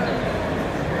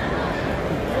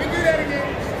 Can we do that again?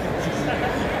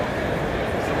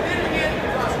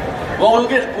 Well,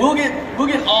 we'll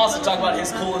get Oz to talk about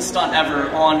his coolest stunt ever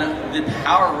on the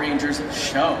Power Rangers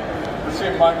show. Let's see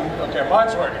if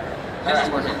mine's working. His is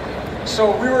working.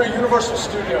 So we were at Universal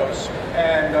Studios,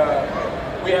 and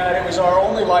it was our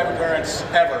only live appearance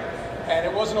ever, and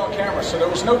it wasn't on camera, so there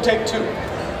was no take two.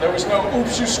 There was no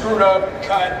oops, you screwed up,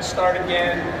 cut, start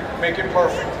again, make it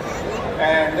perfect.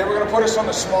 And they were going to put us on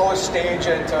the smallest stage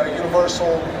at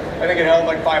Universal. I think it held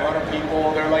like 500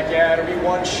 people. They're like, yeah, it'll be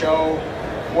one show.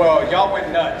 Well, y'all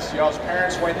went nuts. Y'all's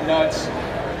parents went nuts,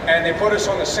 and they put us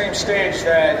on the same stage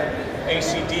that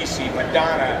AC/DC,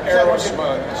 Madonna,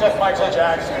 Aerosmith, Jeff Michael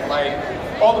Jackson, like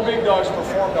all the big dogs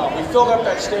performed on. We filled up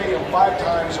that stadium 5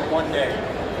 times in one day.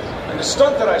 And the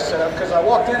stunt that I set up, because I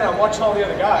walked in and I'm watching all the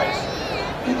other guys,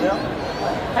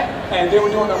 and they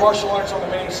were doing their martial arts on the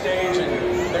main stage, and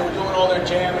they were doing all their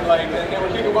jam, and they were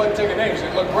kicking butt and taking names.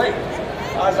 It looked great.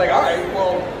 I was like, all right,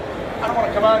 well, I don't want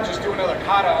to come out and just do another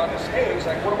kata on the stage.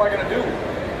 Like, what am I going to do?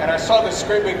 And I saw this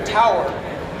great big tower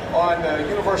on the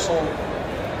Universal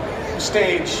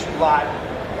stage lot,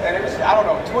 and it was, I don't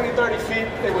know, 20, 30 feet.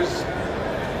 It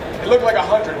looked like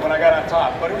 100 when I got on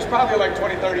top, but it was probably like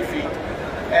 20, 30 feet.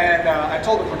 And I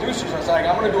told the producers, I was like,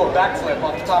 I'm going to do a backflip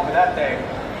off the top of that thing,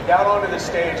 down onto the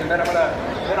stage, and then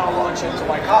I'll launch into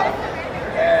my kata.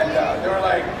 And they were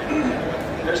like,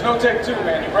 there's no take two,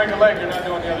 man. You break a leg, you're not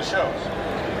doing the other shows.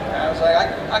 And I was like,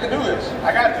 I can do this.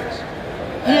 I got this.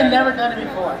 He had never done it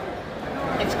before.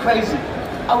 It's crazy.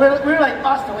 We were like,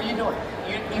 Austin, what are you doing?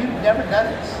 You've never done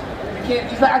this. You can't.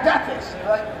 He's like, I got this.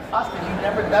 You're like, Austin, you've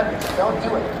never done this. Don't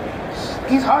do it.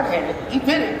 He's hard-headed. He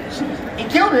did it. He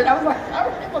killed it. I was like, all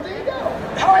right, well, there you go.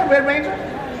 All right, Red Ranger.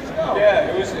 Let's go.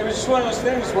 Yeah, it was just one of those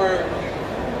things where,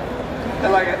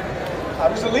 like, I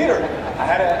was the leader. I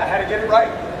had to get it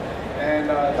right. And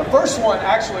the first one,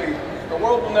 actually, the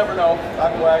world will never know.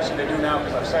 Well, actually, they do now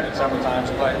because I've said it several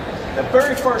times. But the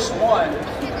very first one,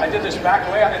 I did this back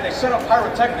layout, and they set up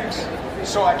pyrotechnics.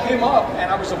 So I came up,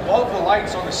 and I was above the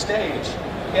lights on the stage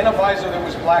in a visor that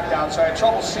was blacked out, so I had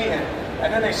trouble seeing.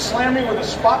 And then they slammed me with a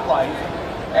spotlight,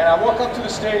 and I walk up to the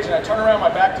stage, and I turn around my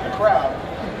back to the crowd,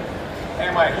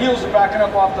 and my heels are backing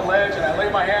up off the ledge, and I lay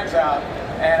my hands out,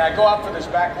 and I go out for this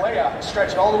back layout and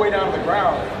stretch it all the way down to the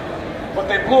ground. But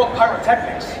they blew up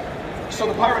pyrotechnics. So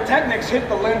the pyrotechnics hit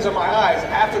the lens of my eyes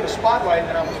after the spotlight,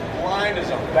 and I was blind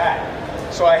as a bat.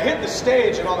 So I hit the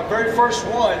stage, and on the very first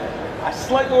one, I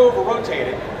slightly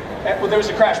over-rotated, and there was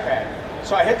a crash pad.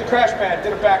 So I hit the crash pad,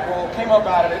 did a back roll, came up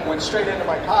out of it, went straight into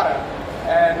my kata,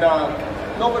 and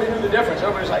nobody knew the difference.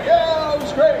 Everybody's like, yeah, it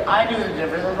was great. I knew the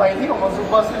difference. I was like, he almost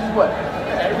busted his butt.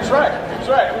 Yeah, it was right. It was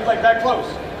right. It was like that close.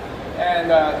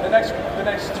 And the next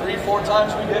 3-4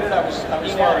 times we did it, I was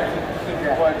fine.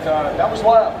 But that was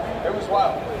wild. It was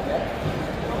wild.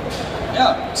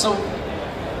 Yeah. So,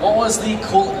 what was the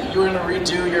cool? You were gonna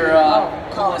redo your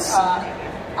coolest. The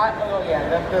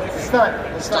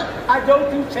stunt. I don't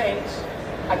do tanks.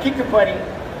 I keep the putty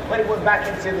went back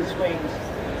into the swings.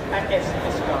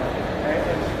 It's gone.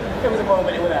 Right? It was a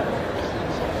moment. It would happen.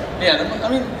 Yeah, I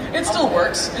mean, it still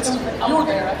works. You were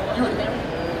there.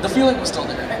 The feeling was still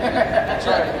there.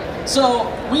 Right. So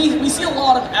we see a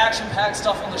lot of action-packed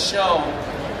stuff on the show.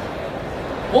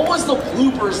 What was the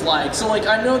bloopers like? So like,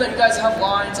 I know that you guys have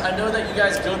lines. I know that you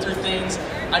guys go through things.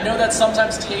 I know that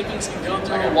sometimes tapings can go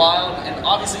through a while. And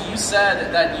obviously, you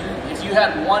said that if you you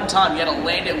had one time, you had to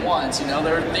land it once, you know?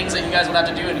 There were things that you guys would have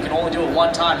to do and you can only do it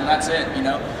one time and that's it, you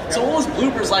know? So what was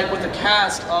bloopers like with the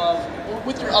cast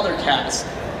with your other cast?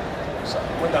 So,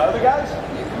 with the other guys?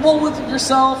 Well, with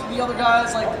yourself, the other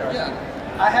guys, like, yeah.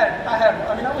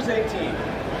 I was 18.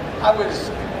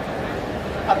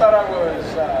 I thought I was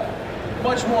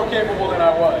much more capable than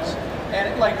I was.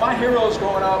 And like my heroes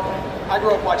growing up, I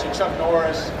grew up watching Chuck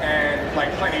Norris and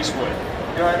like Clint Eastwood.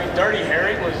 You know what I mean? Dirty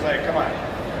Harry was like, come on,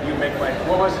 you make my,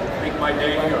 what was it? Make my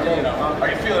day, or, you know, are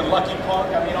you feeling lucky,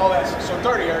 punk? I mean, all that. So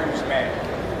Dirty Harry was mad.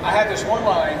 I had this one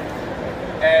line,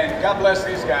 and God bless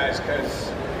these guys,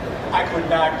 because I could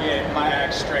not get my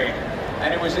act straight.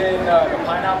 And it was in the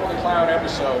Pineapple the Clown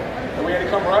episode. And we had to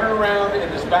come running around in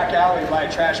this back alley by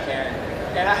a trash can.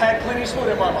 And I had Clint Eastwood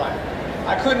in my mind.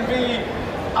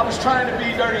 I was trying to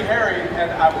be Dirty Harry,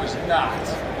 and I was not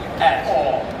at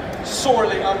all.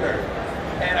 Sorely under.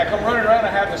 And I come running around, I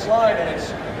have this line, and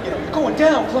it's, you know, you're going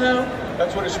down, clown.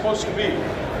 That's what it's supposed to be.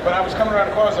 But I was coming around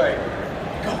the corner, I was like,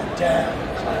 going down,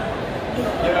 clown.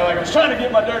 You know, like I was trying to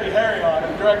get my Dirty Harry on,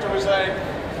 and the director was like,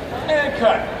 and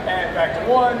cut, and back to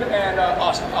one, and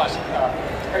Austin,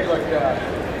 hey, look, you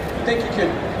think you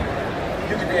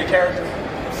could be a character?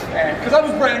 And because I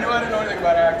was brand new, I didn't know anything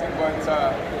about acting, but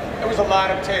it was a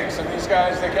lot of takes, and these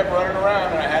guys, they kept running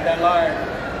around, and I had that line,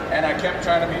 and I kept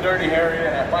trying to be Dirty Harry,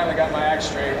 and I finally got my act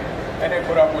straight, and they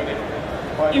put up with it.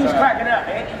 But, he was cracking up,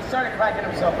 man. He started cracking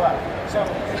himself up. So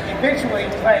eventually,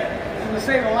 it was like, he would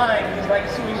say the line, he's like,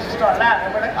 so we just start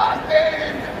laughing, we're like,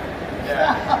 Austin!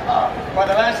 Yeah. By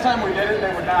the last time we did it,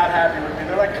 they were not happy with me.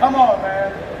 They're like, come on,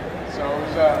 man. So it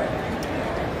was,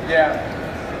 yeah.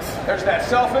 There's that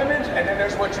self-image, and then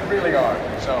there's what you really are.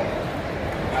 So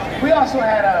we also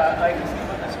had like,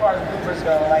 as far as bloopers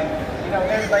go, like, you know,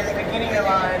 there's like the beginning of the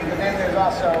line, but then there's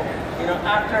also, you know,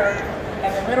 after,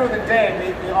 in the middle of the day,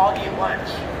 we all eat lunch.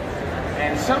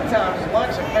 And sometimes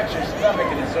lunch affects your stomach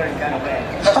in a certain kind of way.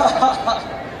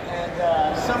 And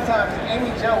sometimes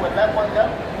Amy Jo would let one go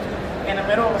in the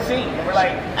middle of a scene, and we're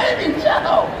like, Amy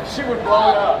Jo! She would blow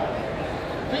it up.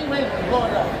 Big Wave would blow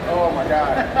it up. Oh my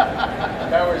God.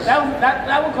 That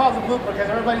would cause a blooper, because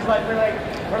everybody's like,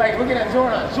 we're like looking at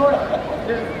Jordan.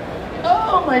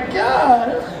 Oh my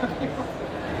God.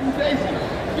 Crazy.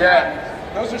 Yeah.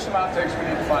 Those are some outtakes we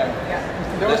need to find. Yeah.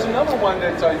 There was another one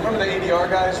that, you remember the ADR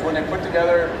guys, when they put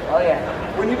together? Oh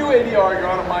yeah. When you do ADR, you're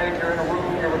on a mic, you're in a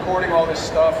room, you're recording all this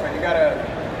stuff, and you gotta,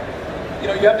 you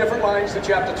know, you have different lines that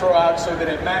you have to throw out so that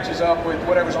it matches up with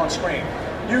whatever's on screen.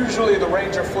 Usually the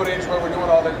Ranger footage where we're doing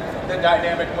all the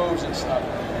dynamic moves and stuff.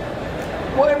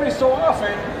 Well, every so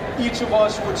often, each of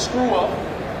us would screw up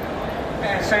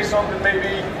and say something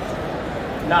maybe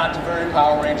not very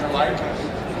Power Ranger-like.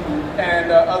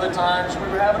 And other times we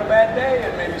were having a bad day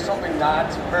and maybe something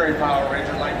not very Power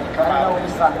Ranger-like would come out. I don't know what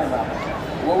he's talking about.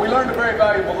 Well, we learned a very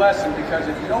valuable lesson, because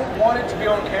if you don't want it to be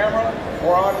on camera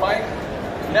or on mic,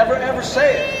 never ever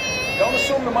say it. Don't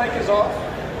assume the mic is off.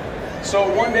 So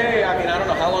one day, I mean, I don't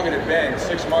know how long it had been,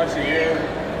 6 months, a year,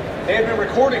 they had been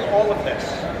recording all of this.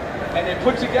 And they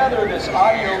put together this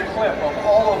audio clip of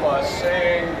all of us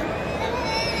saying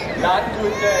not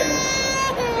good things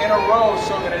in a row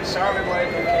so that it sounded like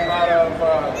it came out of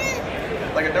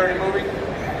like a dirty movie.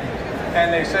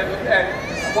 And they said,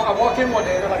 and I walk in one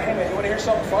day and they're like, hey man, you want to hear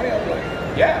something funny? I'm like,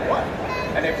 yeah, what?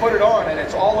 And they put it on and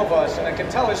it's all of us. And I can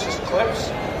tell it's just clips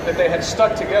that they had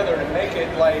stuck together to make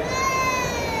it like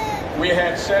we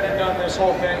had said and done this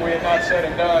whole thing, we had not said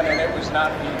and done, and it was not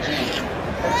PG.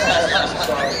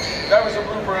 So that was a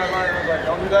blooper I learned. I was like,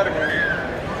 don't do that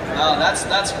again. No,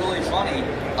 that's really funny.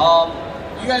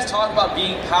 You guys talk about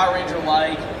being Power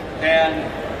Ranger-like,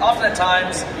 and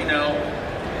oftentimes, you know,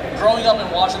 growing up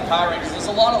and watching Power Rangers, there's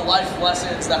a lot of life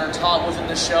lessons that are taught within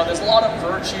the show. There's a lot of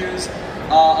virtues.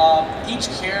 Each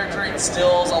character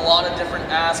instills a lot of different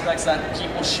aspects that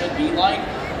people should be like.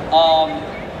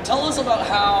 Tell us about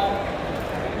how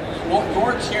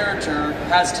your character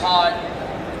has taught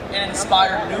and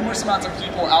inspired numerous amounts of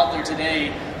people out there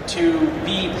today to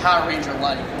be Power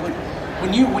Ranger-like.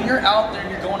 When you're out there and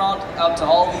you're going out to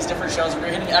all these different shows, when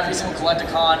you're hitting every single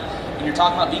Collecticon and you're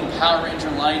talking about being Power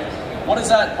Ranger-like, what is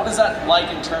that like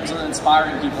in terms of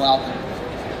inspiring people out there?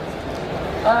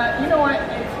 You know what?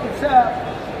 It's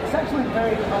actually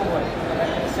very humbling in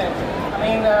a sense. I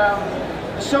mean,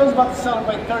 the show's about to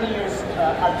celebrate 30 years,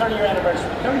 our 30-year anniversary.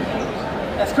 30 years.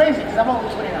 That's crazy because I'm only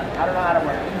 29. I don't know how to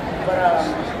work. But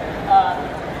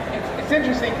it's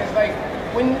interesting because like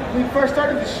when we first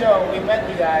started the show, we met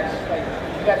you guys. Like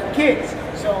you guys were kids,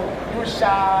 so you were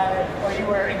shy or you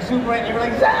were exuberant. You were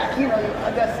like Zach, you know,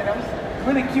 Augustine. It was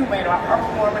really cute, man. Our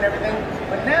form and everything.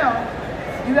 But now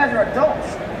you guys are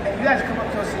adults and you guys come up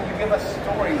to us and you give us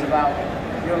stories about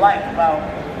your life, about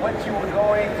what you were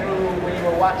going through when you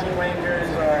were watching Rangers,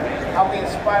 or how we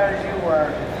inspired you, or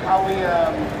how we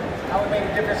made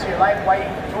a difference in your life, why you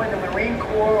joined the Marine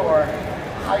Corps, or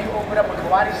how you opened up a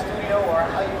karate studio, or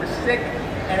how you were sick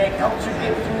and it helped you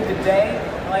get through the day.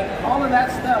 Like, all of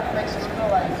that stuff makes us feel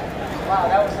like, wow,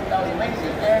 that was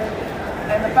amazing.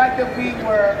 And the fact that we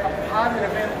were a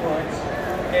positive influence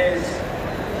is,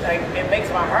 like, it makes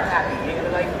my heart happy.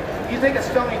 Like, you take a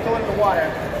stone, you throw it in the water,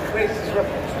 it creates these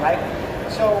ripples, right?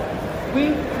 So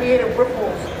we created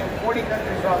ripples in 40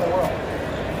 countries around the world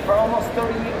for almost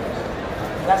 30 years.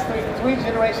 That's three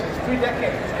generations, 3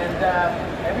 decades. And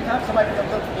every time somebody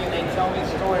comes up to me and they tell me a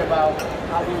story about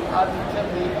how we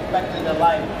positively affected their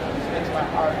life, it just makes my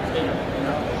heart bigger, you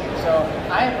know? So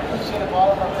I am appreciative of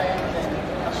all of our fans, and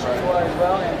I'm sure you are as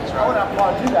well. And I want to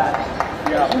applaud you guys.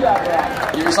 Yeah. You guys are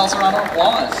awesome. Give yourselves a round of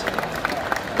applause.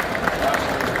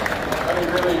 I mean,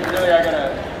 really, I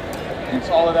gotta, it's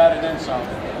all of that and then some.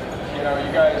 You know,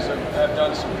 you guys have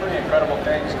done some pretty incredible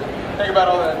things. Think about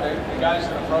all the guys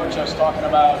that approach us talking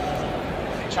about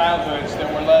childhoods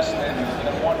that were less than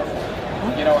wonderful.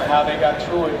 You know, and how they got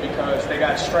through it because they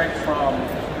got strength from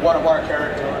one of our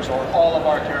characters or all of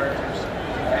our characters.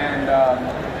 And,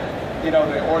 you know,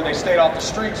 or they stayed off the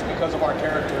streets because of our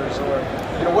characters, or,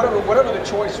 you know, whatever the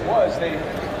choice was,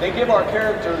 they give our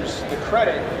characters the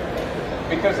credit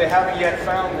because they haven't yet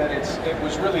found that it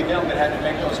was really them that had to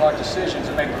make those hard decisions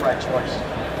and make the right choice.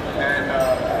 And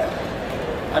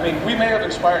I mean, we may have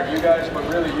inspired you guys, but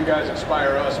really you guys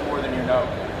inspire us more than you know.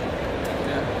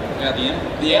 Yeah,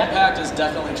 the impact is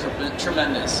definitely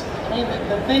tremendous. I mean,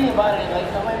 the thing about it, like,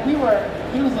 he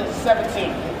was at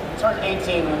 17, turned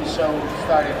 18 when the show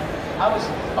started. I was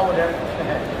older,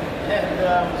 and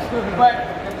but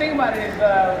the thing about it is,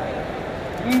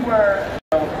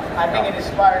 I think it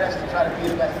inspired us to try to be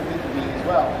the best that we could be as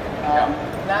well.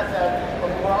 Not that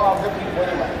we're all good people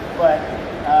anyway, but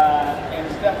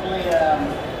it's definitely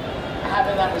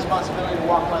having that responsibility to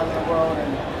walk around the world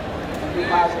and be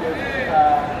positive.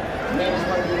 Made us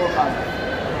want to be more positive.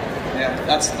 Yeah,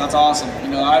 that's awesome.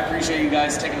 You know, I appreciate you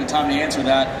guys taking the time to answer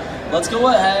that. Let's go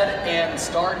ahead and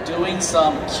start doing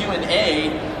some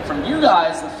Q&A from you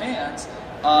guys, the fans.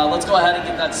 Let's go ahead and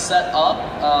get that set up.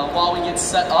 While we get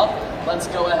set up, let's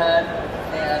go ahead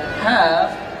and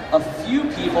have a few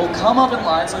people come up in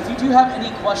line. So if you do have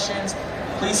any questions,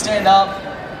 please stand up,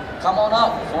 come on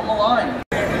up, form a line.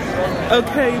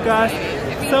 Okay, you guys.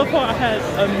 So far, I had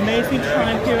an amazing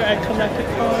time here at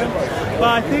CollectiCon, but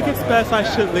I think it's best I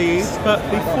should leave. But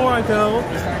before I go,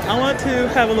 I want to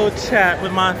have a little chat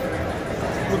with my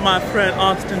friend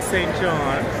Austin St.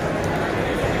 John.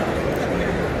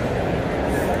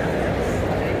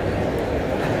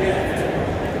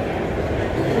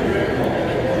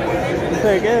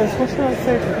 Say again, what should I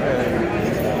say to her?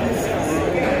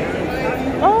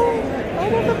 Oh,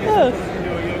 look at this.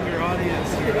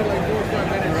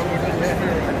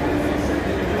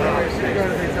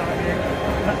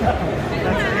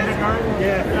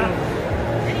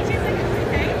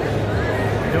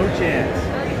 No chance.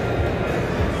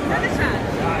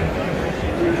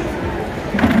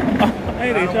 Hey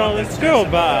there, y'all. Let's go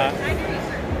by.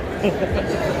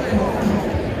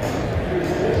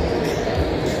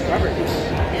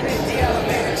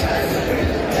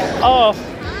 Oh,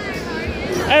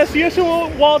 as usual,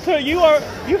 Walter, you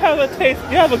have a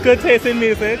good taste in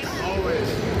music. Always.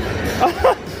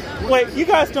 Wait, you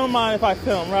guys don't mind if I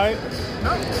film, right?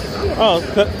 No.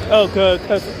 Oh, good,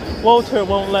 because Walter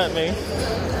won't let me.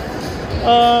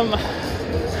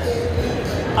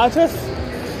 I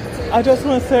just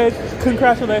want to say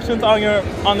congratulations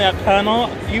on that panel.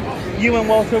 You and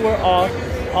Walter were all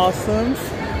awesome.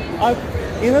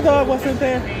 Even though I wasn't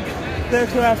there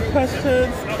to ask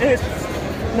questions, it's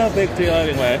no big deal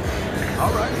anyway.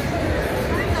 All right.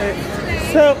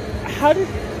 So how did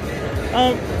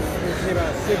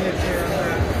about signature.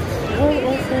 what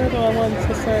was that I wanted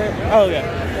to say? Oh yeah.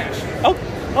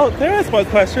 Oh, there is one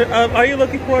question. Are you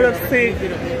looking forward to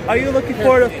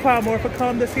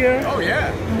Cloudmorphicon this year? Oh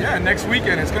yeah, next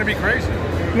weekend it's gonna be crazy.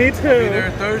 Me too. I'll be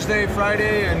there Thursday,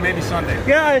 Friday, and maybe Sunday.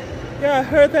 Yeah, I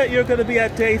heard that you're gonna be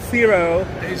at day 0.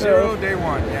 Day 0, day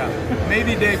 1, yeah.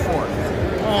 Maybe day 4.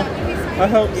 I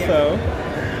hope so.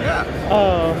 Yeah.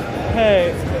 Oh,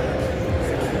 hey.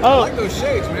 I like those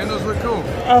shades, man. Those were cool.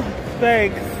 Oh,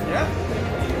 thanks. Yeah.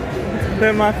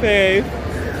 They're my fave.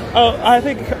 Oh, I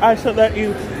think I should let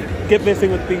you get busy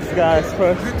with these guys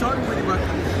first. Good talking with you,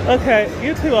 bud. Okay,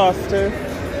 you too, Austin.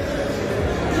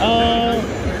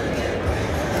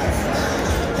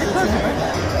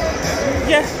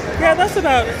 Yeah, that's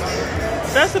about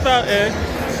it.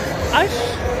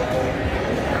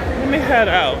 me head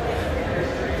out.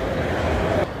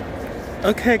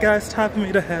 Okay guys, time for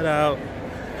me to head out.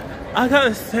 I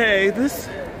gotta say, this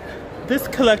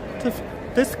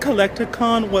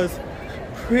Collecticon was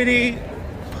pretty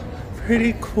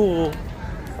cool.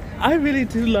 I really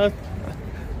do love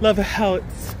how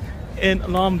it's in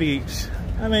Long Beach.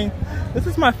 I mean, this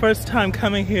is my first time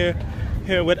coming here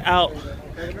without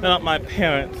my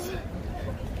parents.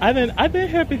 I've been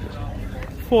here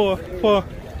before,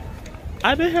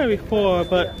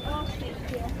 but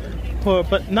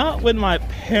not with my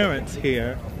parents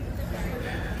here.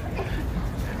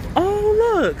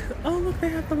 Oh look, they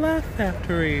have the Laugh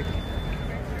Factory.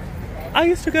 I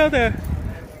used to go there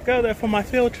for my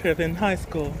field trip in high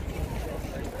school.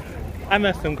 I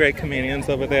met some great comedians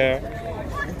over there.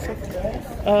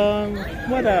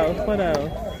 What else?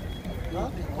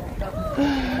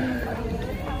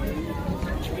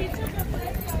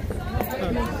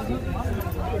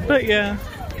 But yeah,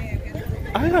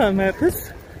 I gotta admit,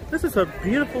 this is a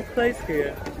beautiful place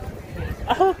here.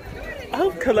 I hope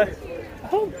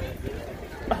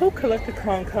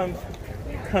Collecticon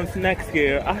comes next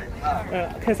year.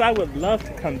 Because I would love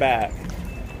to come back.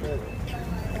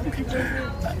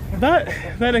 But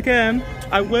then again,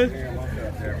 I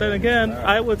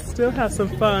would still have some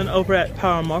fun over at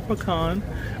Power Morphicon.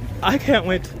 I can't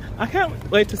wait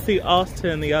to see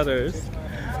Austin and the others.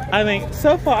 I mean,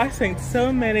 so far I've seen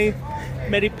so many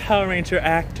Power Ranger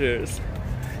actors,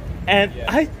 and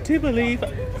I do believe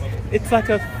it's like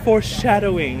a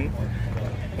foreshadowing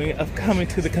of coming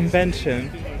to the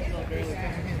convention.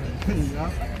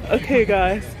 Okay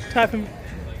guys, time for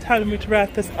me to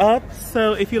wrap this up.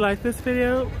 So if you like this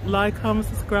video, like, comment,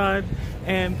 subscribe,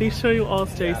 and be sure you all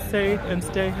stay safe and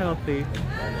stay healthy.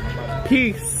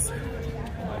 Peace.